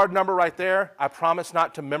credit card number right there. I promise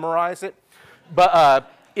not to memorize it.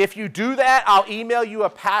 But if you do that, I'll email you a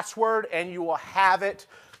password, and you will have it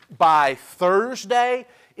by Thursday.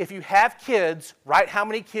 If you have kids, write how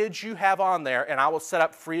many kids you have on there, and I will set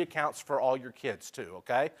up free accounts for all your kids too,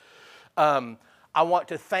 okay? I want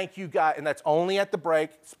to thank you guys, and that's only at the break,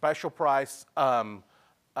 special price. What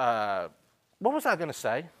was I going to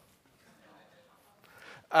say?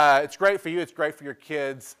 It's great for you. It's great for your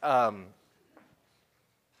kids.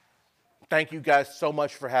 Thank you guys so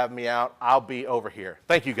much for having me out. I'll be over here.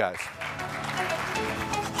 Thank you guys.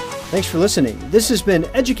 Thanks for listening. This has been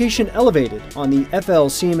Education Elevated on the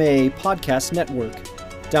FLCMA Podcast Network.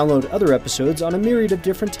 Download other episodes on a myriad of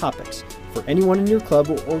different topics for anyone in your club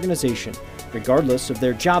or organization, regardless of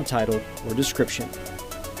their job title or description.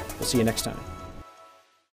 We'll see you next time.